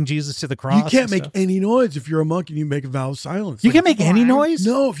 nailing Jesus to the cross. You can't and make stuff. any noise if you're a monk and you make a vow of silence. You Like, can't make any noise?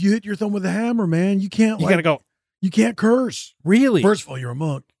 No, if you hit your thumb with a hammer, man, you can't. You like, gotta go, You can't curse. really? First of all, you're a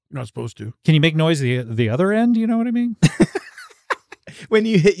monk. You're not supposed to. Can you make noise the other end? You know what I mean? When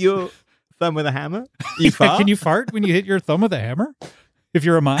you hit your thumb with a hammer, you fart? Can you fart when you hit your thumb with a hammer? If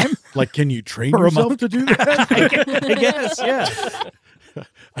you're a mime? Like, can you train For a yourself monk? to do that? I guess, yeah.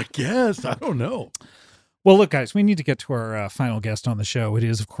 I guess. I don't know. Well, look, guys, we need to get to our final guest on the show. It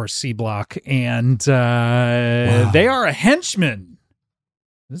is, of course, C Block, and they are a henchman.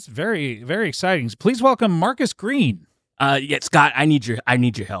 This is very, very exciting. Please welcome Marcus Green. Yeah, Scott, I need your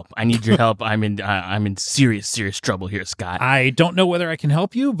help. I need your help. I'm in serious trouble here, Scott. I don't know whether I can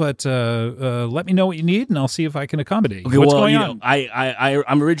help you, but let me know what you need, and I'll see if I can accommodate you. Okay, What's well, going you on? know,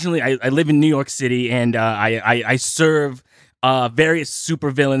 I'm originally I live in New York City, and I serve various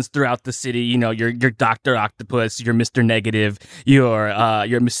supervillains throughout the city. You know, your Dr. Octopus, your Mr. Negative, your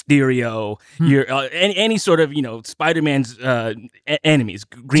Mysterio, your any sort of, you know, Spider-Man's enemies.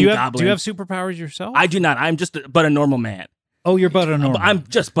 Green Goblin. Do you have superpowers yourself? I do not. I'm just but a normal man. Oh, you're but a normal. I'm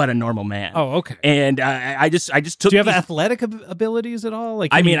just but a normal man. Oh, okay. And I just took. Do you have these- athletic abilities at all? Like,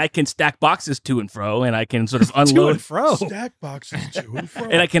 I mean, I can stack boxes to and fro, and I can sort of to unload. and fro. Stack boxes to and fro.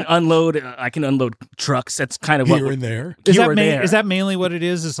 And I can unload trucks. That's kind of Here what and there. Is here that or there. is that mainly what it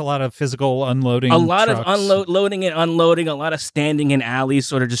is? Is a lot of physical unloading? a lot trucks? of loading and unloading, a lot of standing in alleys,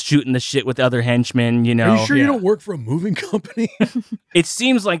 sort of just shooting the shit with other henchmen. You know, Are you sure yeah. you don't work for a moving company? it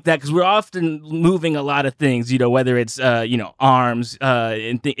seems like that because we're often moving a lot of things. You know, whether it's you know, arms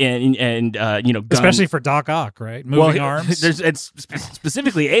and you know, guns. Especially for Doc Ock, right? Moving arms. There's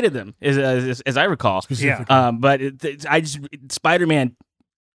specifically 8 of them, as I recall. Yeah. But Spider-Man.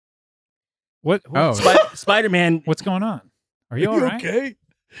 What? Oh. Spider-Man. What's going on? Are you all right?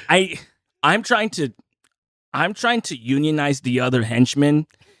 okay? I'm trying to unionize the other henchmen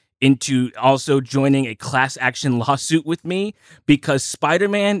into also joining a class action lawsuit with me because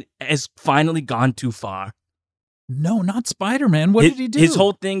Spider-Man has finally gone too far. No, not Spider-Man. What did he do? His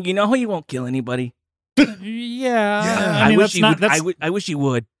whole thing, you know how he won't kill anybody? Yeah. I mean, wish that's not. he would. That's, I wish he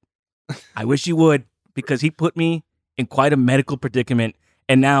would. I wish he would because he put me in quite a medical predicament,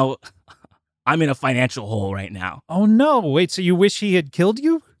 and now I'm in a financial hole right now. oh no! Wait. So you wish he had killed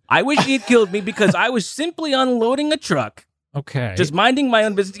you? I wish he had killed me because I was simply unloading a truck, Okay. just minding my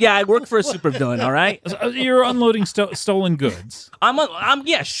own business. Yeah, I work for a supervillain. All right. You're unloading stolen goods. I'm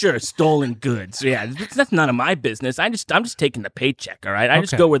yeah, sure, stolen goods. Yeah, that's none of my business. I'm just taking the paycheck. All right, I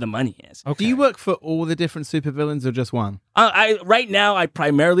just Okay. go where the money is. Okay. Do you work for all the different supervillains or just one? I right now I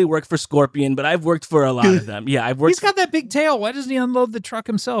primarily work for Scorpion, but I've worked for a lot of them. Yeah, I've worked. He's got that big tail. Why doesn't he unload the truck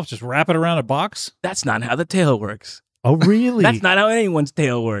himself? Just wrap it around a box? That's not how the tail works. Oh, really? That's not how anyone's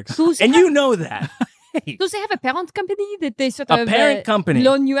tail works, Who's and that? you know that. Does they have a parent company that they sort A of parent company.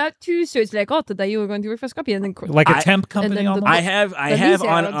 loan you out to? So it's like, oh, today you were going to work for Scorpion. And then Like a I- temp and company then the- almost? I have The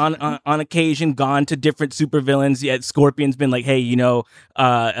lizard. on occasion gone to different supervillains. Yet Scorpion's been like, hey, you know,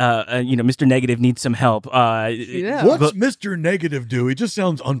 Mr. Negative needs some help. Yeah. What's Mr. Negative do? He just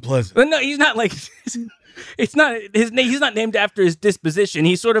sounds unpleasant. But no, he's not like. It's not his name. He's not named after his disposition.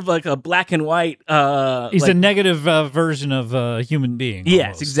 He's sort of like a black and white. He's a negative version of a human being. yes,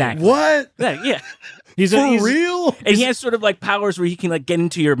 almost. exactly. What? Yeah. He's For real? And he has sort of like powers where he can like get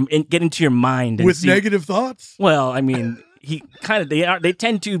into your mind and With see. negative thoughts? Well, I mean, he kind of they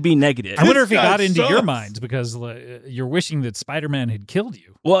tend to be negative. I wonder if he This guy got into your sucks. minds because you're wishing that Spider-Man had killed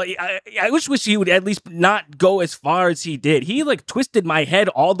you. Well, I wish he would at least not go as far as he did. He like twisted my head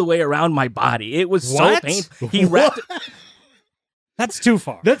all the way around my body. It was so What? painful. He wrapped. That's too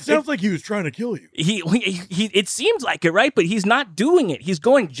far. That sounds like he was trying to kill you. He it seems like it, right? But he's not doing it. He's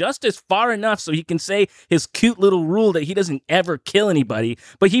going just as far enough so he can say his cute little rule that he doesn't ever kill anybody,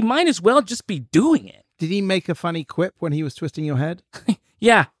 but he might as well just be doing it. Did he make a funny quip when he was twisting your head?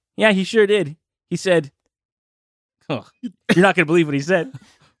 Yeah, he sure did. He said, "Oh, you're not going to believe what he said.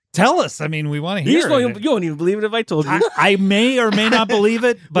 Tell us. I mean, we want to You hear it. won't even believe it if I told you." I may or may not believe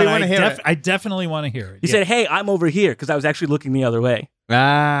it, but wanna hear it. I definitely want to hear it. He said, "Hey, I'm over here," because I was actually looking the other way.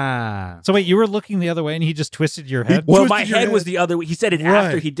 Ah. So wait, you were looking the other way and he just twisted your head? Well, Twisted my your head head. was the other way. He said it Right.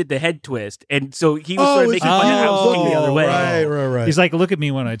 after he did the head twist, and so he was sort of making fun of how I was looking the other way. Right. He's like, look at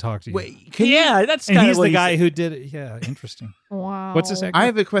me when I talk to you. Wait, Yeah, that's and kind he's of the guy who did it. Yeah, interesting. Wow. What's this? I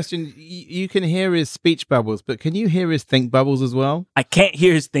have a question. You can hear his speech bubbles, but can you hear his think bubbles as well? I can't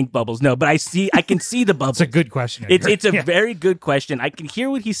hear his think bubbles. No, but I can see the bubbles. It's a good question. It's a Yeah. very good question. I can hear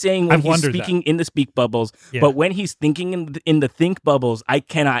what he's saying when I've he's wondered speaking in the speak bubbles, Yeah. but when he's thinking in the think bubbles, I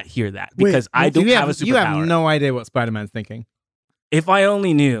cannot hear that because I don't have a superpower. You have no idea what Spider-Man's thinking. If I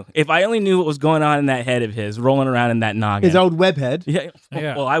only knew what was going on in that head of his, rolling around in that noggin. His old web head. Yeah.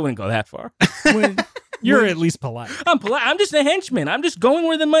 Yeah. Well, I wouldn't go that far. You're at least polite. I'm polite. I'm just a henchman. I'm just going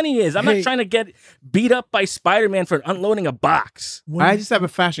where the money is. I'm Hey. not trying to get beat up by Spider-Man for unloading a box. I just have a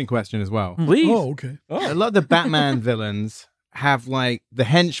fashion question as well. Please. Oh, okay. A lot of the Batman villains have like the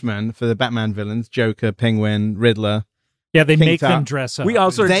henchmen for the Batman villains: Joker, Penguin, Riddler. Yeah, they King make them Tut. dress up. We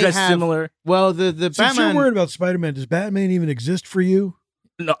all sort of They dress have- similar. Well, the Since Batman. you're worried about Spider-Man, does Batman even exist for you?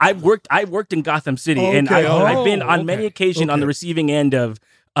 No, I've worked in Gotham City, and Okay. I've been on many Okay. occasions on the Okay. receiving end of,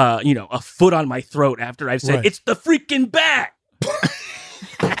 a foot on my throat after I've said Right. it's the freaking bat.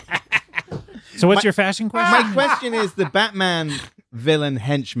 So what's your fashion question? My question is: the Batman villain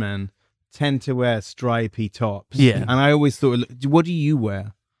henchmen tend to wear stripy tops. Yeah. and I always thought, what do you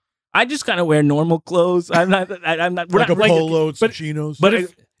wear? I just kind of wear normal clothes. I'm not. We're Like a not polo and some but- chinos? But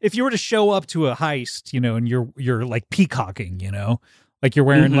if you were to show up to a heist, and you're like peacocking, like you're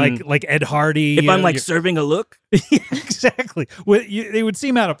wearing Mhm. like Ed Hardy. If I'm you're- like serving a look, exactly, it would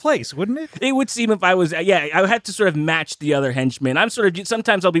seem out of place, wouldn't it? it would seem if I was. Yeah, I would have to sort of match the other henchmen. I'm sort of.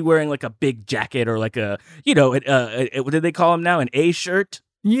 Sometimes I'll be wearing like a big jacket or like a, what do they call them now? An A shirt.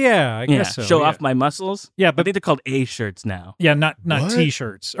 Yeah, I Yeah, guess so. show yeah. off my muscles. Yeah, I but think they're called A shirts now. yeah, not What?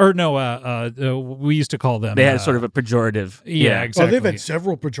 T-shirts or no. We used to call them. They had sort of a pejorative. yeah, Oh, exactly. they've had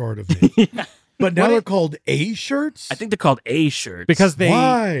several pejorative names. But now they're called A shirts? I think they're called A shirts because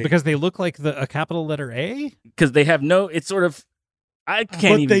Why? they look like a capital letter A. because they have no. It's sort of. I can't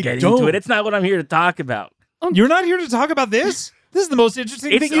But even they get don't. into it. It's not what I'm here to talk about. You're not here to talk about this. This is the most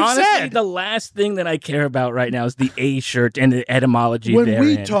interesting It's thing you've honestly said. the last thing that I care about right now is the A shirt and the etymology when therein.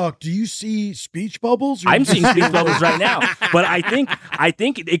 we talk, do you see speech bubbles? or I'm you seeing just- speech bubbles right now, but I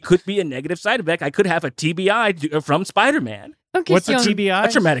think it could be a negative side effect. I could have a TBI from Spider-Man, En What's a question. TBI? a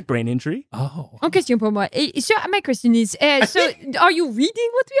traumatic brain injury. Oh, En question pour moi. So my question is, so are you reading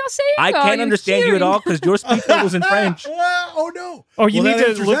what we are saying? I or are can't understand you at hearing? all because your speech bubbles in French. Oh, no. oh, you Well, that need to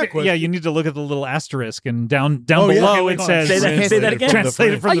answers look. that At, question. yeah, you need to look at the little asterisk and down Oh, yeah. below Okay, it wait, says say that again.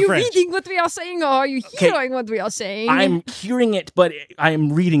 Translated from Are the you French. reading what we are saying, or are you hearing what we are saying? I'm hearing it, but I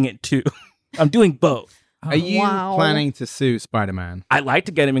am reading it too. I'm doing both. Are you Wow. planning to sue Spider-Man? I'd like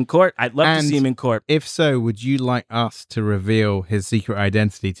to get him in court. I'd love to And- see him in court. If so, would you like us to reveal his secret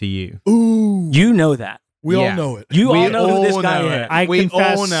identity to you? Ooh. You know that. We Yeah. all know it. You We all know who this all guy know is. it. I We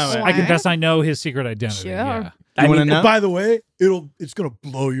confess. all know it. I confess. I know his secret identity. Sure. Yeah. You I want to mean, know? By the way, it's going to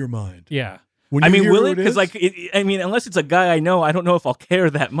blow your mind. Yeah. When I you mean, hear will who it? Because, unless it's a guy I know, I don't know if I'll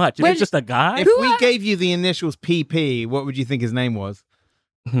care that much. If Well, it's just a guy, If we gave you the initials PP, what would you think his name was?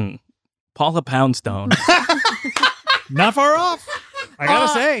 Paula Poundstone. Not far off. I gotta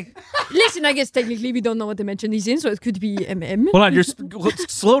say. Listen, I guess technically we don't know what dimension he's in, so it could be MM. Hold on,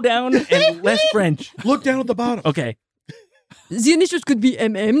 slow down and less French. Look down at the bottom. Okay. The initials could be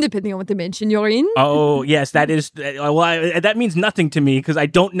MM, depending on what dimension you're in. Oh yes, that is. That means nothing to me because I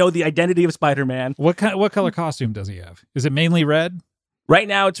don't know the identity of Spider-Man. What color costume does he have? Is it mainly red? Right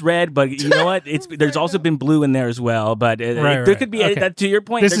now it's red, but you know what? There's also been blue in there as well. But there Right. could be Okay. to your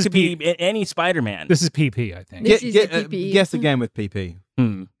point. This there is could be any Spider-Man. This is PP, I think. This is a PP. Guess again with PP.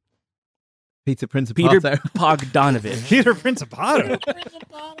 Peter Principato. Peter Pogdanovich. Peter Principato.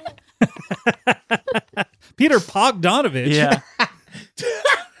 Peter Pogdanovich. Yeah.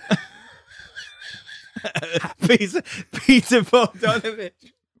 Peter Bogdanovich.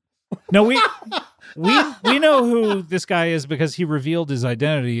 No, we know who this guy is because he revealed his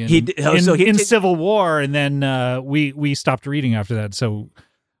identity in, in Civil War, and then we stopped reading after that. So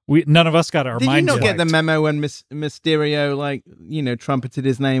none of us got our Did you minds not get the wiped. memo when Mysterio, trumpeted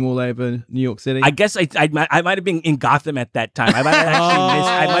his name all over New York City? I guess I might have been in Gotham at that time. I might have actually missed.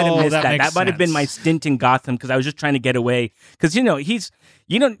 I might have missed that that. makes That might have been sense. my stint in Gotham because I was just trying to get away. Because you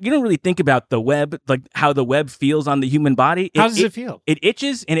don't really think about the web, like how the web feels on the human body. How does it feel? It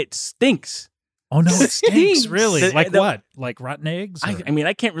itches and it stinks. Oh no, it stinks. Really? The- Like the- what? Like rotten eggs? Or I mean,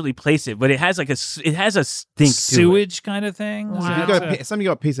 I can't really place it, but it has like a stink to it. sewage kind of thing? Is If you that, somebody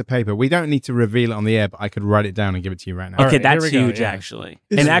got a piece of paper, we don't need to reveal it on the air, but I could write it down and give it to you right now. All Okay, right, here that's we go, huge, yeah. actually.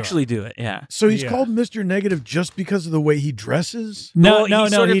 Is And it- actually do it, yeah. So he's Yeah. called Mr. Negative just because of the way he dresses? Well, no.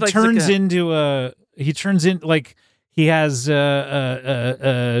 he's sort of He like turns a- into a. He turns in like he has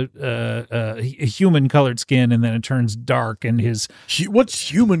a human colored skin, and then it turns dark, and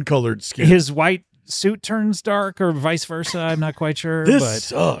What's human colored skin? his white suit turns dark, or vice versa. I'm not quite sure. This but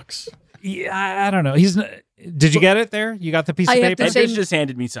sucks. yeah, I don't know. Did you get it there? You got the piece of I have paper? to say- Edgar's just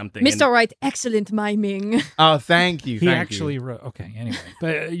handed me something. Mr. Wright, excellent miming. Oh, thank you. He thank actually you. wrote. Okay, anyway,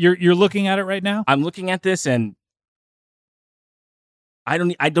 but you're looking at it right now. I'm looking at this and I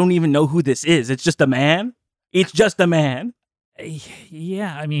don't even know who this is. It's just a man. It's just a man.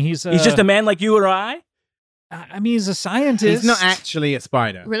 Yeah, I mean he's He's just a man like you or I. I mean he's a scientist. He's not actually a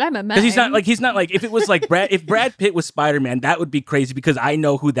spider. Well, I'm a man. Because he's not like if it was like if Brad Pitt was Spider-Man, that would be crazy because I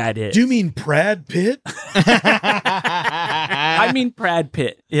know who that is. Do you mean Brad Pitt? I mean Brad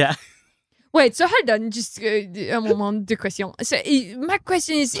Pitt. Yeah. Wait, so hold on, just un moment de question. So, my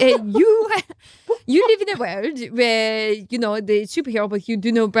question is, you live in a world where, you know, the superhero, but you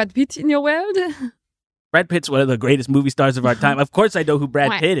do know Brad Pitt in your world? Brad Pitt's one of the greatest movie stars of our time. Of course I know who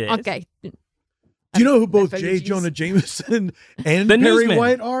Brad Pitt is. Okay. Do you know who both J. Apologies. Jonah Jameson and The Perry newsman.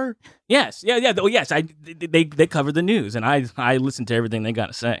 White are? Yes. Yeah. Oh, yes. They cover the news, and I listen to everything they got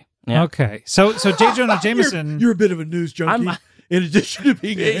to say. Yeah. Okay, so J. Jonah Jameson. You're a bit of a news junkie. In addition to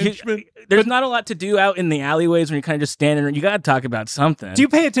being a You- henchman. There's not a lot to do out in the alleyways when you're kind of just standing around. You got to talk about something. Do you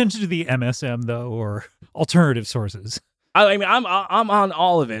pay attention to the MSM though, or alternative sources? I mean, I'm on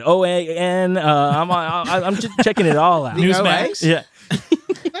all of it. OAN. I'm just checking it all out. Newsmax? Yeah.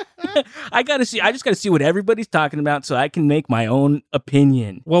 I just gotta see what everybody's talking about so I can make my own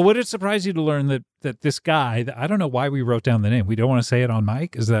opinion. Well, would it surprise you to learn that this guy? I don't know why we wrote down the name. We don't want to say it on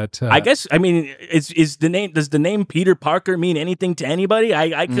mic. Is that? I guess. I mean, is the name? Does the name Peter Parker mean anything to anybody?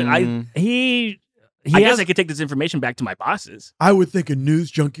 I guess I could take this information back to my bosses. I would think a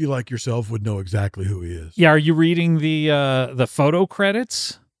news junkie like yourself would know exactly who he is. Yeah. Are you reading the photo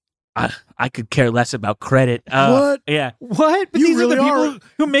credits? I could care less about credit. What? Yeah. What? But You these really are the are. people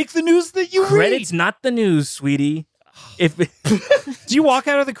who make the news that you Credit's not the news, sweetie. If read. Do you walk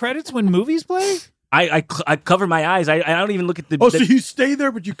out of the credits when movies play? I cover my eyes. I don't even look at the. Oh, so you stay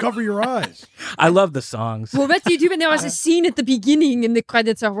there, but you cover your eyes. I love the songs. Well, what do you do when there was a scene at the beginning and the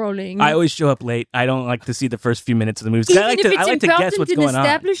credits are rolling? I always show up late. I don't like to see the first few minutes of the movies. Even I like if it's to important guess what's in going on.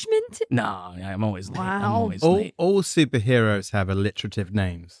 establishment? No, I'm always late. I'm Wow. always All, late. all superheroes have alliterative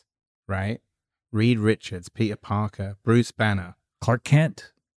names, right? Reed Richards, Peter Parker, Bruce Banner. Clark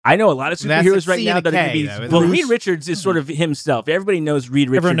Kent. I know a lot of That's superheroes a right C now and a that are K, going though, to be. isn't Well, it? Reed Richards is sort of himself. Everybody knows Reed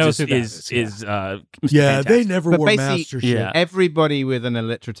Everyone Richards knows who that is is, Mr. Yeah, they Fantastic. never But wore basically- masks or shit. Yeah. Everybody with an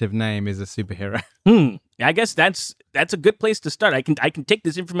alliterative name is a superhero. I guess that's a good place to start. I can take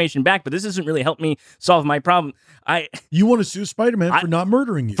this information back, but this doesn't really help me solve my problem. You want to sue Spider-Man for not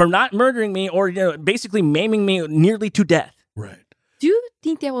murdering you. For not murdering me or basically maiming me nearly to death. Right. Do you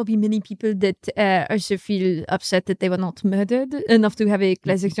think there will be many people that also feel upset that they were not murdered enough to have a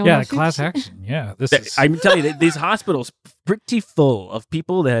class action Yeah, lawsuit? class action. Yeah, this is. I'm telling you, these hospitals pretty full of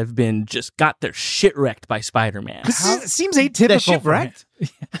people that have been just got their shit wrecked by Spider-Man. This seems atypical. They're for him. shipwrecked.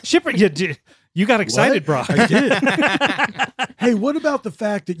 Shipwrecked. You got excited, What? Brock. I did. Hey, what about the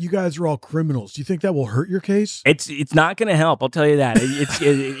fact that you guys are all criminals? Do you think that will hurt your case? It's not going to help. I'll tell you that. It's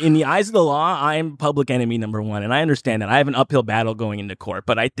in the eyes of the law, I'm public enemy number one, and I understand that. I have an uphill battle going into court,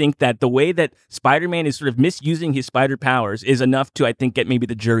 but I think that the way that Spider-Man is sort of misusing his spider powers is enough to, I think, get maybe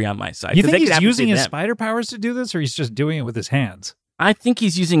the jury on my side. You 'Cause think they could he's have to using say his them. spider powers to do this, or he's just doing it with his hands? I think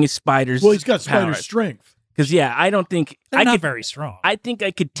he's using his spiders. Well, he's got spider strength. Because I don't think They're not very strong. I think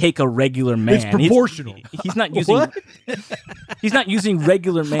I could take a regular man. It's proportional. He's not using. What? He's not using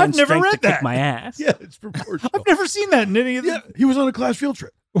regular man I've never strength read to kick that. my ass. Yeah, it's proportional. I've never seen that in any of the. Yeah, he was on a class field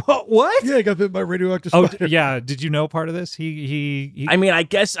trip. What? Yeah, he got bit by a radioactive Oh, spider. yeah. Did you know part of this? He I mean, I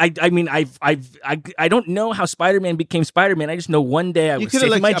guess I don't know how Spider-Man became Spider-Man. I just know one day I You was could've safe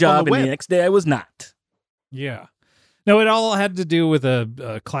in looked my it up on job, the and the web. next day I was not. yeah. No, it all had to do with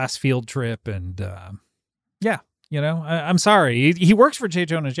a class field trip, and yeah. I'm sorry. He works for J.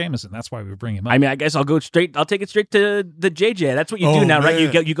 Jonah Jameson. That's why we bring him up. I mean, I guess I'll take it straight to the JJ. That's what you do now,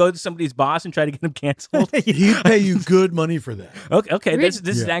 right? You go to somebody's boss and try to get him canceled. He'd pay you good money for that. Okay.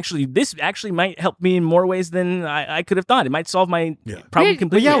 This actually might help me in more ways than I could have thought. It might solve my problem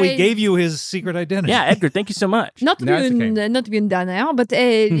completely. Well, we gave you his secret identity. Yeah, Edgar, thank you so much. Not to be un donneur, but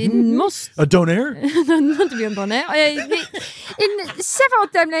in most... A donaire? Not to be un donneur. In several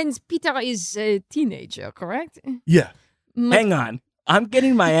timelines, Peter is a teenager, correct? Yeah. Hang on. I'm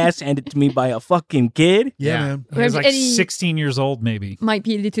getting my ass handed to me by a fucking kid. Yeah, man. He's like 16 years old, maybe. Might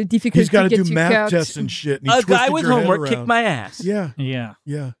be a little difficult. He's got to do get math tests and shit. And a guy with homework kicked my ass. Yeah.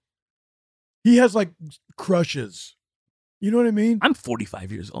 Yeah. He has like crushes. You know what I mean? I'm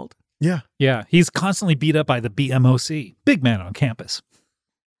 45 years old. Yeah. Yeah. He's constantly beat up by the BMOC. Big man on campus.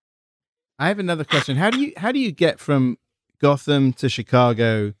 I have another question. How do you get from Gotham to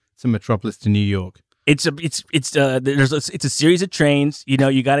Chicago to Metropolis to New York? It's a series of trains. You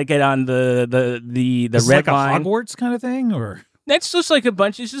got to get on the Is red like line. A Hogwarts kind of thing, or that's just like a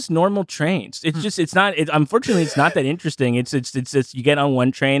bunch. It's just normal trains. It's not. Unfortunately, it's not that interesting. It's you get on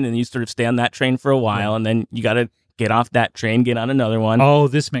one train and you sort of stay on that train for a while, and then you got to get off that train, get on another one. Oh,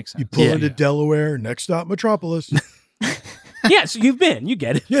 this makes sense. You pull into Delaware, next stop Metropolis. Yeah, so you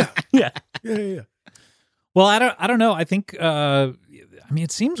get it. Yeah. Yeah. Well, I don't know. I think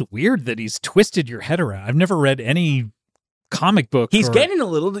it seems weird that he's twisted your head around. I've never read any comic book. He's getting a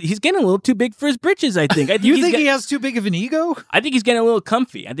little too big for his britches, I think. You think he has too big of an ego? I think he's getting a little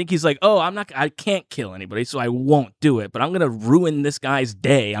comfy. I think he's like, I can't kill anybody, so I won't do it, but I'm going to ruin this guy's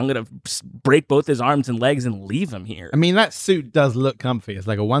day. I'm going to break both his arms and legs and leave him here. I mean, that suit does look comfy. It's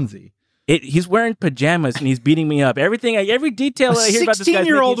like a onesie. He's wearing pajamas and he's beating me up. Every detail that I hear about this guy's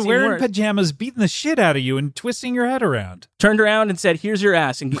 16-year-old wearing pajamas, beating the shit out of you and twisting your head around. Turned around and said, "Here's your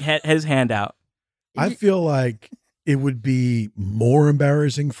ass," and had his hand out. I feel like it would be more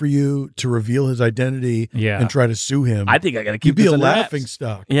embarrassing for you to reveal his identity and try to sue him. I think I got to keep. You'd be this a under laughing wraps.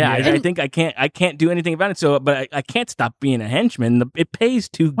 stock. Yeah, I think I can't do anything about it. So, but I can't stop being a henchman. It pays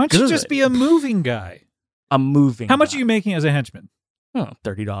too. Why don't you just be a moving guy? A moving. How much guy. are you making as a henchman? Oh,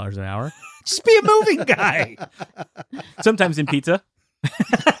 $30 an hour. Just be a moving guy. Sometimes in pizza.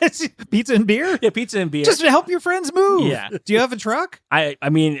 Pizza and beer? Yeah, pizza and beer. Just to help your friends move. Yeah. Do you have a truck? I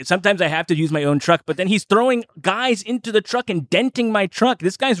mean, sometimes I have to use my own truck, but then he's throwing guys into the truck and denting my truck.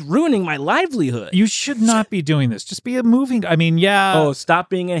 This guy's ruining my livelihood. You should not be doing this. Just be a moving. I mean, yeah. Oh, stop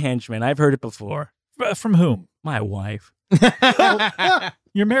being a henchman. I've heard it before. From whom? My wife.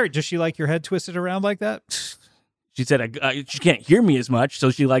 You're married. Does she like your head twisted around like that? She said she can't hear me as much,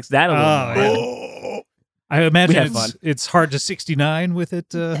 so she likes that a little more. Yeah. I imagine it's hard to 69 with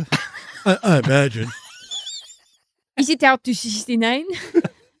it. I imagine. Is it out to 69?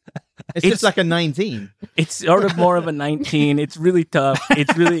 It's just like a 19. It's sort of more of a 19. It's really tough.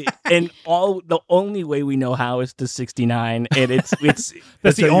 It's really, and the only way we know how is to 69, and it's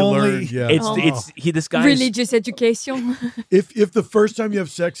that's the only. This guy religious education. If the first time you have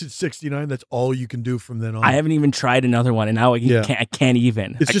sex it's 69, that's all you can do from then on. I haven't even tried another one, and now I can't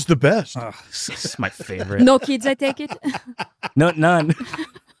even. It's just the best. It's my favorite. No kids, I take it. No, none.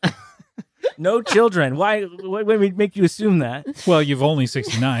 No children. Why would we make you assume that? Well, you've only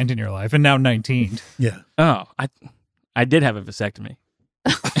 69 in your life, and now 19. Yeah. Oh, I did have a vasectomy.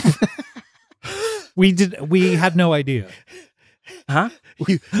 We had no idea. Huh?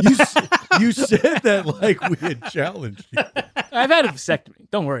 You said that like we had challenged you. I've had a vasectomy.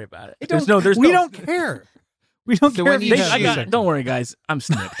 Don't worry about it. We don't care. We don't care. Don't worry, guys. I'm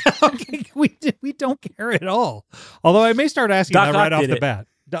snipped. Okay, we don't care at all. Although I may start asking that right off the bat.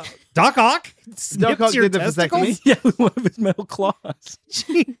 Doc Ock? Doc Ock did the vasectomy? Yeah, with one of his metal claws.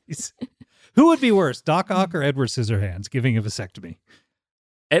 Jeez. Who would be worse, Doc Ock or Edward Scissorhands giving a vasectomy?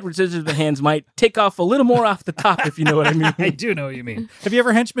 Edward Scissorhands might take off a little more off the top, if you know what I mean. I do know what you mean. Have you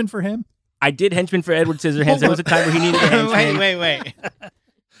ever henchman for him? I did henchman for Edward Scissorhands. There was a time where he needed a henchman. Wait.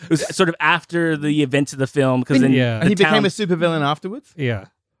 It was sort of after the events of the film, because then and he became a supervillain afterwards? Yeah.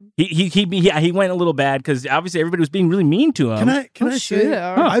 He went a little bad because obviously everybody was being really mean to him. Can I say?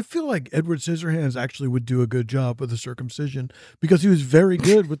 Sure. I feel like Edward Scissorhands actually would do a good job with the circumcision because he was very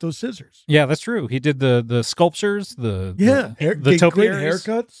good with those scissors. Yeah, that's true. He did the sculptures, the great topiaries.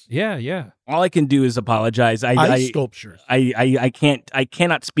 haircuts. Yeah. All I can do is apologize. Ice sculptures. I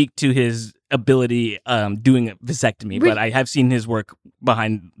cannot speak to his ability doing a vasectomy, but I have seen his work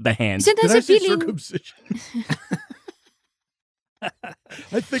behind the hands. So there's Did I a say feeling. circumcision?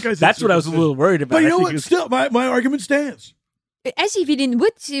 I think I said That's what I was a little worried about. But you know what? Still, my argument stands. As a villain,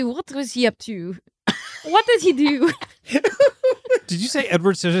 what was he up to? What does he do? Did you say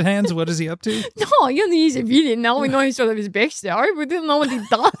Edward Scissorhands? What is he up to? No, he's a villain. Now we know he's sort of his backstory. We didn't know what he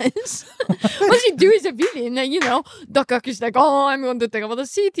does. What he do is a villain. And, Doc Ock is like, oh, I'm going to take over the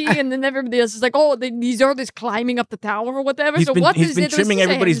city. And then everybody else is like, oh, these are just climbing up the tower or whatever. He's been trimming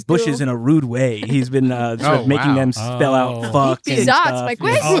everybody's bushes in a rude way. He's been sort of making them spell out fuck and stuff. My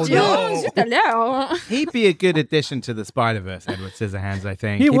question. He'd be a good addition to the Spider-Verse, Edward Scissorhands, I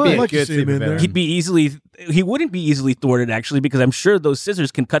think. He would. Be a I'd like to good see him in there. supervillain. He wouldn't be easily thwarted, actually, because I'm sure those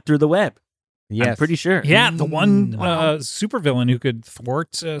scissors can cut through the web. Yes. I'm pretty sure. Yeah, the one supervillain who could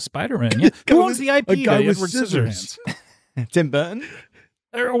thwart Spider-Man. Yeah. Who owns the IP a to guy with Edward scissors. Scissorhands? Tim Burton?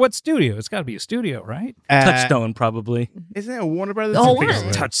 Or what studio? It's got to be a studio, right? Touchstone, probably. Isn't it a Warner Brothers? Oh, I think it's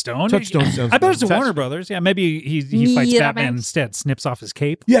Warner. Touchstone. Touchstone sounds I bet it's a Touch- Warner Brothers. Yeah, maybe he fights Miramax. Batman instead. Snips off his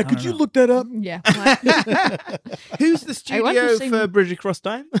cape. Yeah, I could don't you know. look that up? Yeah. Who's the I want to studio say- for Bridge Across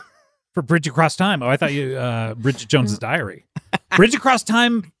Time? For Bridge Across Time. Oh, I thought you Bridget Jones's Diary. Bridge Across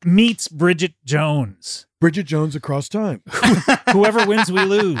Time meets Bridget Jones. Bridget Jones Across Time. Whoever wins, we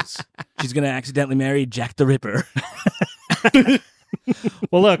lose. She's going to accidentally marry Jack the Ripper.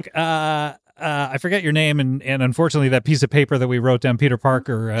 Well, look, I forget your name, and unfortunately, that piece of paper that we wrote down, Peter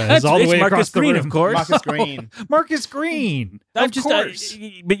Parker, is all the It's way Marcus across the Green, room. of course. Marcus Green. Marcus Green. Of course.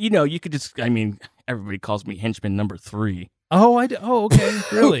 But you could just, everybody calls me henchman number 3. Oh, okay,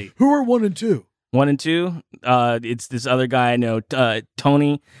 really? Who are 1 and 2? 1 and 2, it's this other guy I know,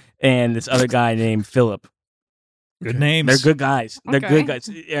 Tony, and this other guy named Philip. Good names. They're good guys. They're Okay. good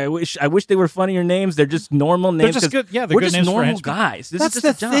guys. I wish they were funnier names. They're just normal They're names. just 'cause good. Yeah, they're we're good just names for normal henchmen. guys. This That's is the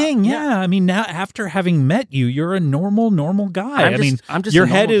just a job. thing. Yeah. I mean, now after having met you, you're a normal guy. I'm just your a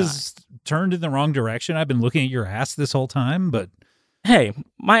head normal is turned in the wrong direction. I've been looking at your ass this whole time, but Hey,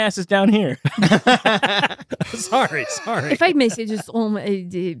 my ass is down here. sorry. If I may say just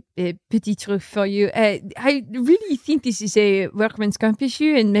a petit truc for you, I really think this is a workman's comp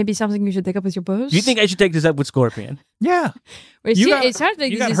issue and maybe something you should take up with your boss. Do you think I should take this up with Scorpion? Yeah, Well, you see, got- it sounds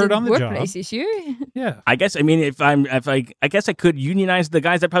like you this got is hurt a on the job. workplace issue. yeah. I guess. I mean, I guess I could unionize the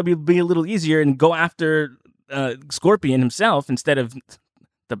guys. That'd probably be a little easier and go after Scorpion himself instead of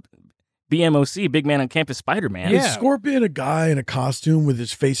the BMOC, Big Man on Campus Spider-Man. Yeah. Is Scorpion a guy in a costume with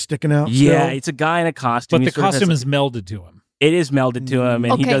his face sticking out? Yeah, still? it's a guy in a costume. But He the sort of costume has- is melded to him. It is melded to him,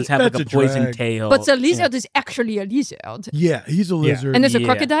 and he Okay. does have like That's a a poison drag. tail. But the lizard is actually a lizard. Yeah, he's a lizard. And there's a Yeah.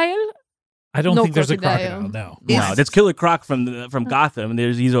 crocodile. I don't No think there's a crocodile. crocodile. No. No, that's Killer Croc from Gotham.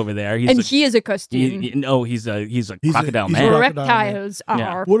 He's over there. He's And a, he is a costume. he's a He's a- crocodile he's a man. rock- Reptiles Yeah.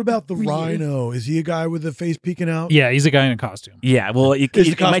 are. What about the Real. rhino? Is he a guy with the face peeking out? Yeah, he's a guy in a costume. Yeah, well, Is the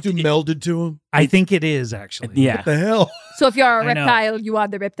it might- costume melded to him? I think it is actually. yeah. What the hell? So if you're a I know. reptile, you are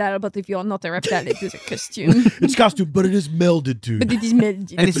the reptile. But if you're not a reptile, it is a costume. It's costume, but it is melded to. But it is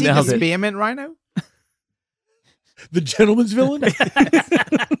melded. And is he the Nailed it. spearmint rhino? The gentleman's villain?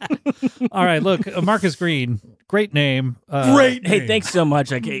 All right, look, Marcus Green, great name. Great. Hey, name. thanks so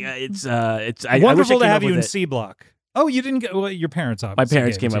much. It's I wish I Wonderful to came have up you with in it. C Block. Oh, you didn't get your parents obviously.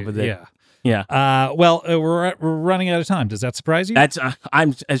 parents gave came up to with you. it. Yeah. Yeah, Well, we're running out of time. Does that surprise you? that's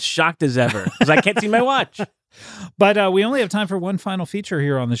I'm as shocked as ever because I can't see my watch. But we only have time for one final feature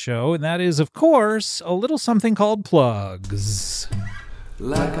here on the show, and that is, of course, a little something called plugs.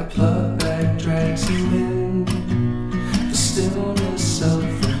 Like a plug that drags you in, the stillness of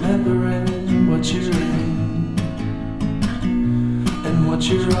remembering what you're in and what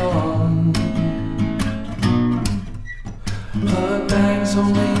you're on. Plug bags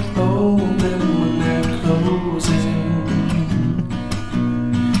only open when they're closing.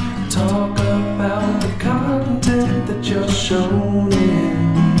 Talk about the content that you're shown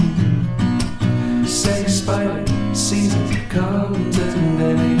in. Say spider season comes and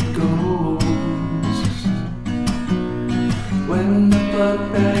then it goes. When the plug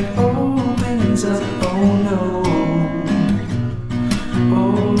bag opens up, oh no,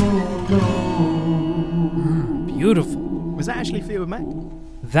 oh no. Beautiful. Was that actually Fleetwood Mac?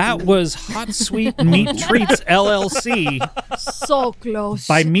 That was Hot Sweet Meat Treats LLC So close.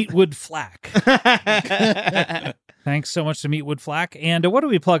 by Meatwood Flack. Thanks so much to Meatwood Flack. And what do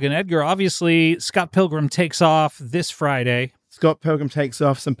we plug in, Edgar? Obviously, Scott Pilgrim takes off this Friday. Scott Pilgrim takes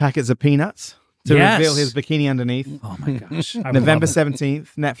off some packets of peanuts to Yes. reveal his bikini underneath. Oh my gosh. I would November love it.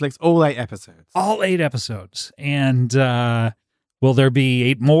 17th, Netflix, all 8 episodes. All 8 episodes. And will there be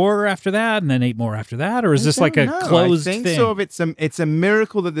 8 more after that and then 8 more after that? Or is this like a I don't know. closed I think thing? sort of it's a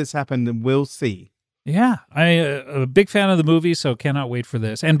miracle that this happened, and we'll see. Yeah, I'm a big fan of the movie, so cannot wait for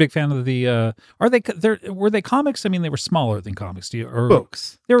this. And big fan of the. Were they comics? I mean, they were smaller than comics.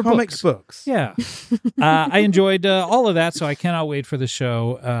 Books. They were Comics books. Yeah, I enjoyed all of that, so I cannot wait for the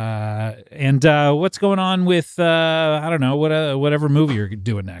show. And what's going on with I don't know whatever movie you're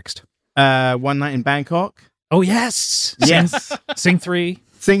doing next? One Night in Bangkok. Oh yes, Yes. Sing 3.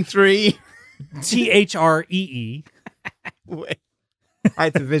 Sing 3. THREE. Wait. I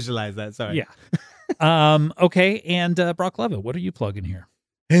had to visualize that. Sorry. Yeah. Okay, and Brock Lovett, what are you plugging here?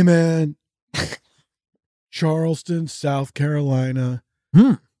 Hey, man. Charleston, South Carolina.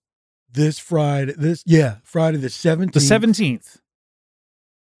 This Friday, Friday the 17th. The 17th.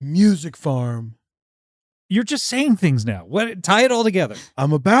 Music Farm. You're just saying things now. What? Tie it all together.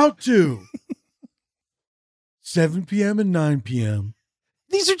 I'm about to. 7 p.m. and 9 p.m.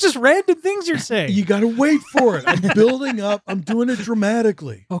 These are just random things you're saying. You got to wait for it. I'm building up. I'm doing it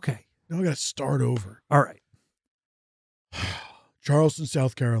dramatically. Okay. Now I got to start over. All right. Charleston,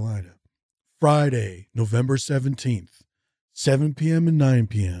 South Carolina. Friday, November 17th, 7 p.m. and 9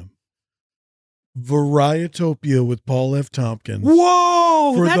 p.m. Varietopia with Paul F. Tompkins.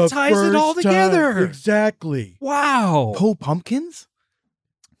 Whoa! For That the ties it all first time. together. Exactly. Wow. Paul Pumpkins?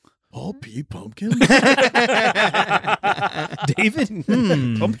 Paul P. Pumpkins? David?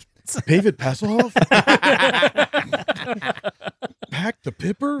 Pumpkins. David Hasselhoff? Pack the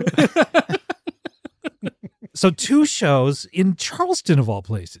Pipper? So 2 shows in Charleston of all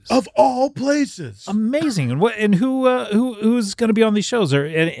places. Of all places. Amazing. And who's going to be on these shows? Or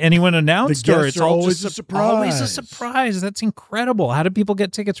anyone announced? The Or guests it's are all always just a surprise. Always a surprise. That's incredible. How do people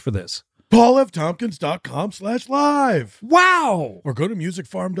get tickets for this? PaulFTompkins.com/live. Wow. Or go to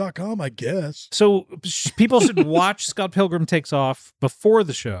musicfarm.com, I guess. So people should watch Scott Pilgrim Takes Off before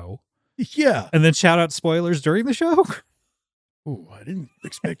the show Yeah. and then shout out spoilers during the show. Ooh, I didn't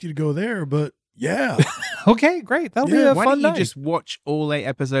expect you to go there, but yeah. Okay, great. That'll be a Why fun don't you night. just watch all 8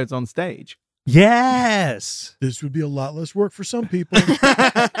 episodes on stage? Yes. This would be a lot less work for some people.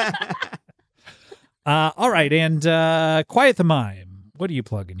 All right, and Quiet the Mime. What are you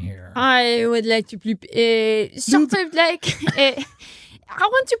plugging here? I would like to flip sort of like I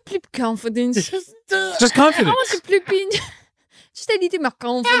want to flip confidence. Just I confidence. want to flip in just a little more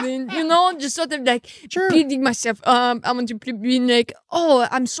confident, you know, just sort of like building myself up. I want to flip in like, oh,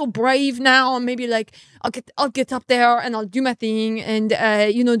 I'm so brave now. Maybe like I'll get up there and I'll do my thing, and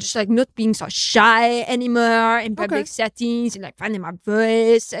you know, just like not being so shy anymore in public settings and like finding my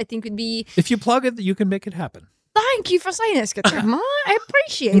voice. I think would be. If you plug it, you can make it happen. Thank you for saying this, Katrina. I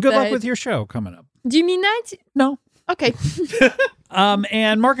appreciate And good that. luck with your show coming up. Do you mean that? No. Okay.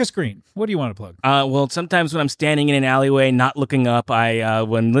 And Marcus Green, what do you want to plug? Well, sometimes when I'm standing in an alleyway, not looking up, I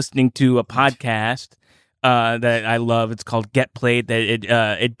when listening to a podcast that I love, it's called Get Played. That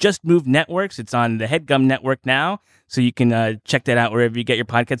it just moved networks. It's on the HeadGum network now, so you can check that out wherever you get your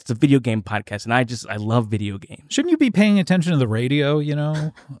podcasts. It's a video game podcast, and I love video games. Shouldn't you be paying attention to the radio, you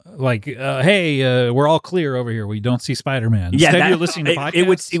know? Like, hey, we're all clear over here. We don't see Spider-Man. Instead, you're listening to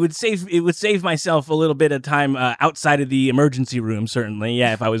podcasts. It would save myself a little bit of time outside of the emergency room, certainly.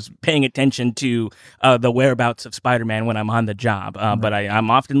 Yeah, if I was paying attention to the whereabouts of Spider-Man when I'm on the job. But I'm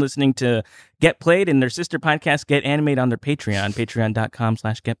often listening to Get Played and their sister podcast, Get Animated, on their Patreon,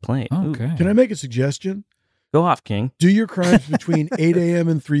 patreon.com/getplayed. Okay. Can I make a suggestion? Go off, King. Do your crimes between 8 a.m.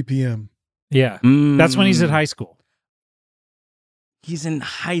 and 3 p.m. Yeah. That's when he's at high school. He's in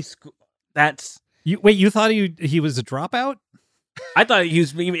high school. That's... You thought he was a dropout? I thought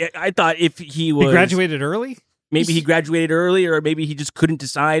if he was... He graduated early? Maybe he graduated early, or maybe he just couldn't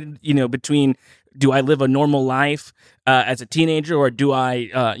decide, between, do I live a normal life as a teenager, or do I,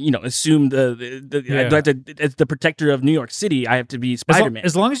 assume do I have to, as the protector of New York City, I have to be Spider-Man.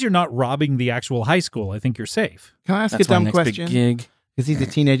 As long as you're not robbing the actual high school, I think you're safe. Can I ask That's a dumb my next big question? gig. Because he's a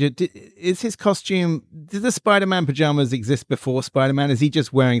teenager. Is his costume... Did the Spider-Man pajamas exist before Spider-Man? Is he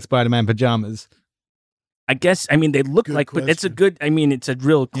just wearing Spider-Man pajamas? I guess, they look Good like, but it's a question. good, it's a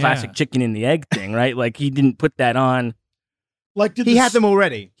real classic chicken and the egg thing, right? Like, he didn't put that on. Like, He had them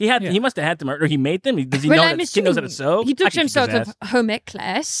already. He must have had them, or he made them. Does he Well, know I'm that kid knows how to sew? He I took could some kick sort his of ass. home ec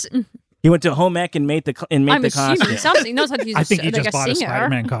class. He went to home ec and made the I'm costume. assuming something. Knows how to use I think he like just a bought a singer.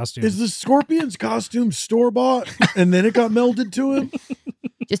 Spider-Man costume. Is the Scorpion's costume store-bought and then it got melded to him?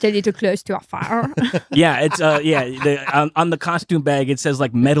 Just a little close to a fire. Yeah, it's on the costume bag it says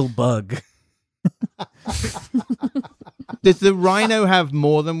like metal bug. Does the rhino have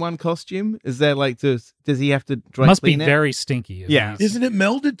more than one costume? Is there like, does he have to dry Must be clean it? very stinky. if Yeah. he's- Isn't it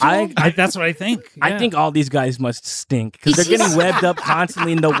melded to him? that's what I think. I Yeah. think all these guys must stink because they're getting webbed up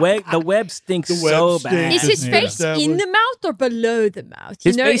constantly, and the web stinks The web so stinks. bad. Is his Yeah. face in the mouth or below the mouth?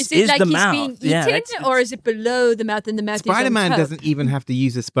 His face is it is like the he's mouth. being Yeah, eaten, that's- or is it below the mouth and the mouth is Spider-Man on top? doesn't even have to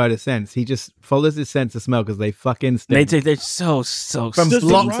use his spider sense. He just follows his sense of smell because they fucking stink. They're so From Does the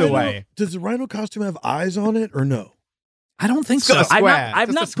blocks rhino- away. Does the rhino costume have eyes on it or no? I don't think It's got so. a I've square. not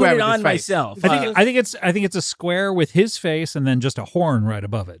Just a put square it with his on face. myself. I think it's a square with his face and then just a horn right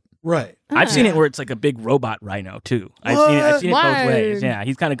above it. Right. I've seen it where it's like a big robot rhino too. I've seen it both What? ways. Yeah,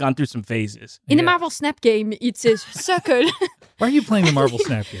 he's kind of gone through some phases. In the Yeah. Marvel Snap game, it's a circle. Why are you playing the Marvel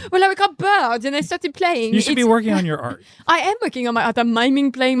Snap game? Well, I got bored and I started playing. You should be It's- working on your art. I am working on my art. I'm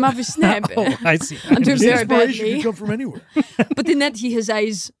miming playing Marvel Snap. Oh, I see. I'm doing The very inspiration badly. can come from anywhere. But in that, he has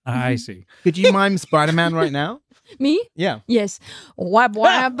eyes. I see. Could you mime Spider-Man right now? Me? Yeah. Yes. Wab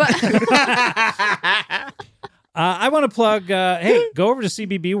wab. I want to plug. Hey, go over to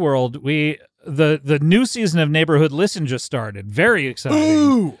CBB World. The new season of Neighborhood Listen just started. Very exciting.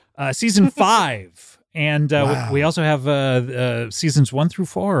 Ooh. Season 5, and Wow. we also have seasons 1 through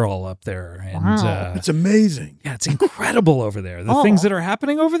 4 all up there. And Wow. It's amazing. yeah, it's incredible over there. The Oh. things that are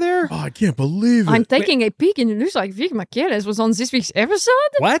happening over there. Oh, I can't believe it. I'm taking a peek and it looks like Vic Michaelis was on this week's episode.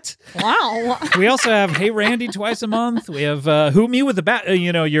 What? Wow. We also have Hey Randy twice a month. We have Who Me with the Bat.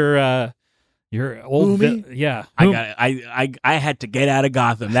 Your old Who Me? yeah. I had to get out of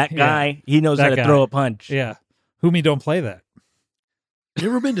Gotham. That Yeah. guy, he knows That how to guy. throw a punch. Yeah. Who Me don't play that. You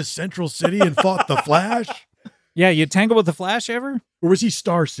ever been to Central City and fought the Flash? Yeah, you tangle with the Flash ever? Or was he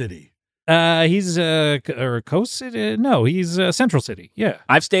Star City? He's or Coast City. No, he's Central City. Yeah,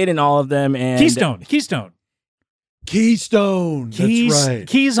 I've stayed in all of them, and Keystone. Keystone. Keys. That's right.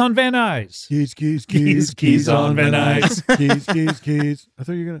 Keys on Van Nuys. Keys on Van Nuys. Keys. I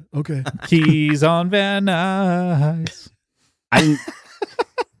thought you were gonna. Okay. Keys on Van Nuys.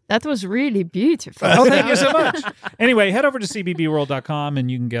 That was really beautiful. Oh, thank you so much. Anyway, head over to cbbworld.com and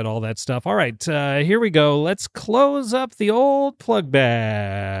you can get all that stuff. All right, here we go. Let's close up the old plug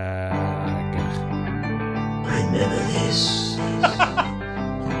bag. Remember this.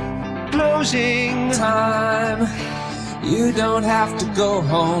 Closing time. You don't have to go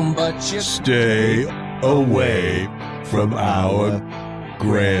home, but you Stay away from our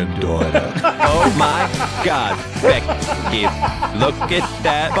granddaughter. Oh my God, Becky, look at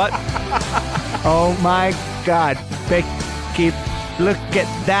that butt. Oh my God, Becky, look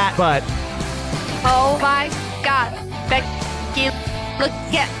at that butt. Oh my God, Becky, look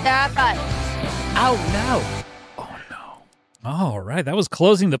at that butt. Oh no. All right, that was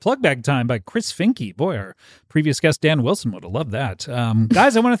Closing the Plug Bag Time by Chris Finke. Boy, our previous guest, Dan Wilson, would have loved that.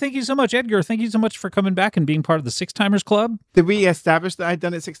 Guys, I want to thank you so much. Edgar, thank you so much for coming back and being part of the Six Timers Club. Did we establish that I'd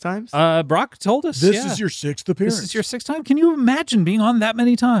done it 6 times? Brock told us. This yeah. is your 6th appearance. This is your 6th time. Can you imagine being on that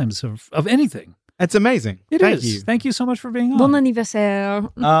many times of anything? It's amazing. It Thank is. you. Thank you so much for being on. Bon anniversaire.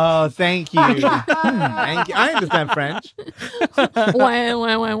 Oh, thank you. Thank you. I understand French. Ouais,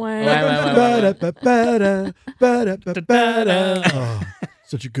 ouais, ouais, ouais. Ba-da-ba-ba-da, Oh,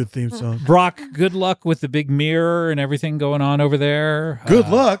 such a good theme song. Brock, good luck with the big mirror and everything going on over there. Good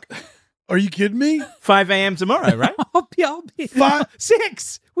luck. Are you kidding me? 5 a.m. tomorrow, right? I'll be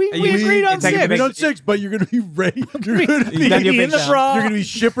 6. We agreed on take a 6. big- On 6, but you're going to be ready. You're going to You've done your in big the job. bra. You're going to be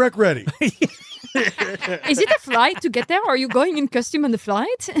shipwreck ready. Is it a flight to get there? Are you going in costume on the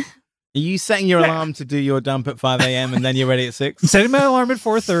flight? Are you setting your alarm to do your dump at 5 a.m. and then you're ready at 6? Setting my alarm at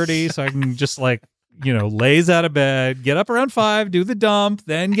 4:30 so I can just laze out of bed, get up around 5, do the dump,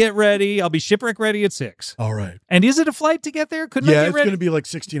 then get ready. I'll be shipwreck ready at 6. All right. And is it a flight to get there? Couldn't I Yeah, get it's ready? going to be like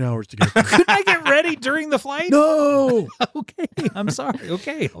 16 hours to get there. Couldn't I get ready during the flight? No. Okay, I'm sorry.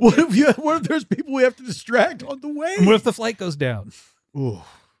 Okay. What if there's people we have to distract on the way? What if the flight goes down? Ooh,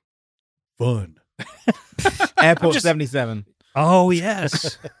 fun. Airport 77. Oh,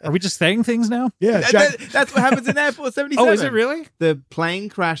 yes. Are we just saying things now? Yeah, Jack, That's what happens in Airport 77. Oh, is it really? The plane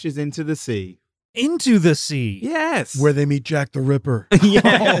crashes into the sea. Into the sea. Yes. where they meet Jack the Ripper.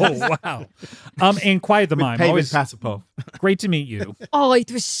 Oh, wow. And Quiet the Mime. Paving Always Pasipov. great to meet you. Oh,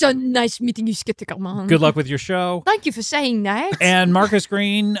 it was so nice meeting you, Skeptic Armand. Good luck with your show. Thank you for saying that. And Marcus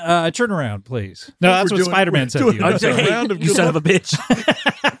Green, turn around, please. No, that's We're what doing- Spider-Man we're said to doing you. another I'm sorry. round of You good son luck. of a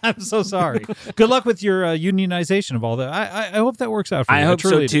bitch. I'm so sorry. Good luck with your unionization of all that. I hope that works out for you. I hope so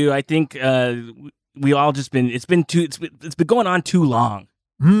truly do. too. I think we all just been it's been going on too long.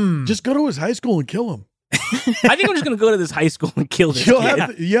 Just go to his high school and kill him. I think I'm just gonna go to this high school and kill this You'll kid.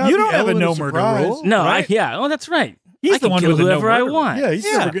 have You don't have a element no of murder surprise. rule. No, right? Oh, that's right. He's I the can one kill with the whoever no I murder. want.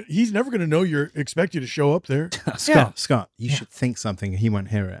 Yeah, he's never gonna know you expect you to show up there. Scott, you should think something. He won't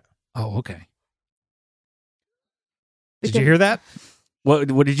hear it. Oh, okay. Did you hear that? What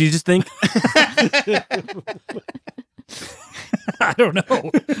did you just think? I don't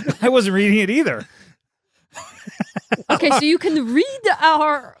know. I wasn't reading it either. Okay, so you can read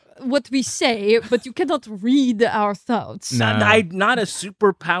what we say, but you cannot read our thoughts. No. I'm not a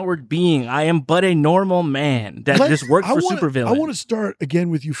super-powered being. I am but a normal man that just works for supervillains. I want to start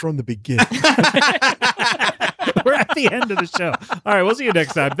again with you from the beginning. We're at the end of the show. All right, we'll see you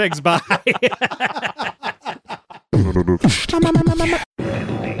next time. Thanks. Bye.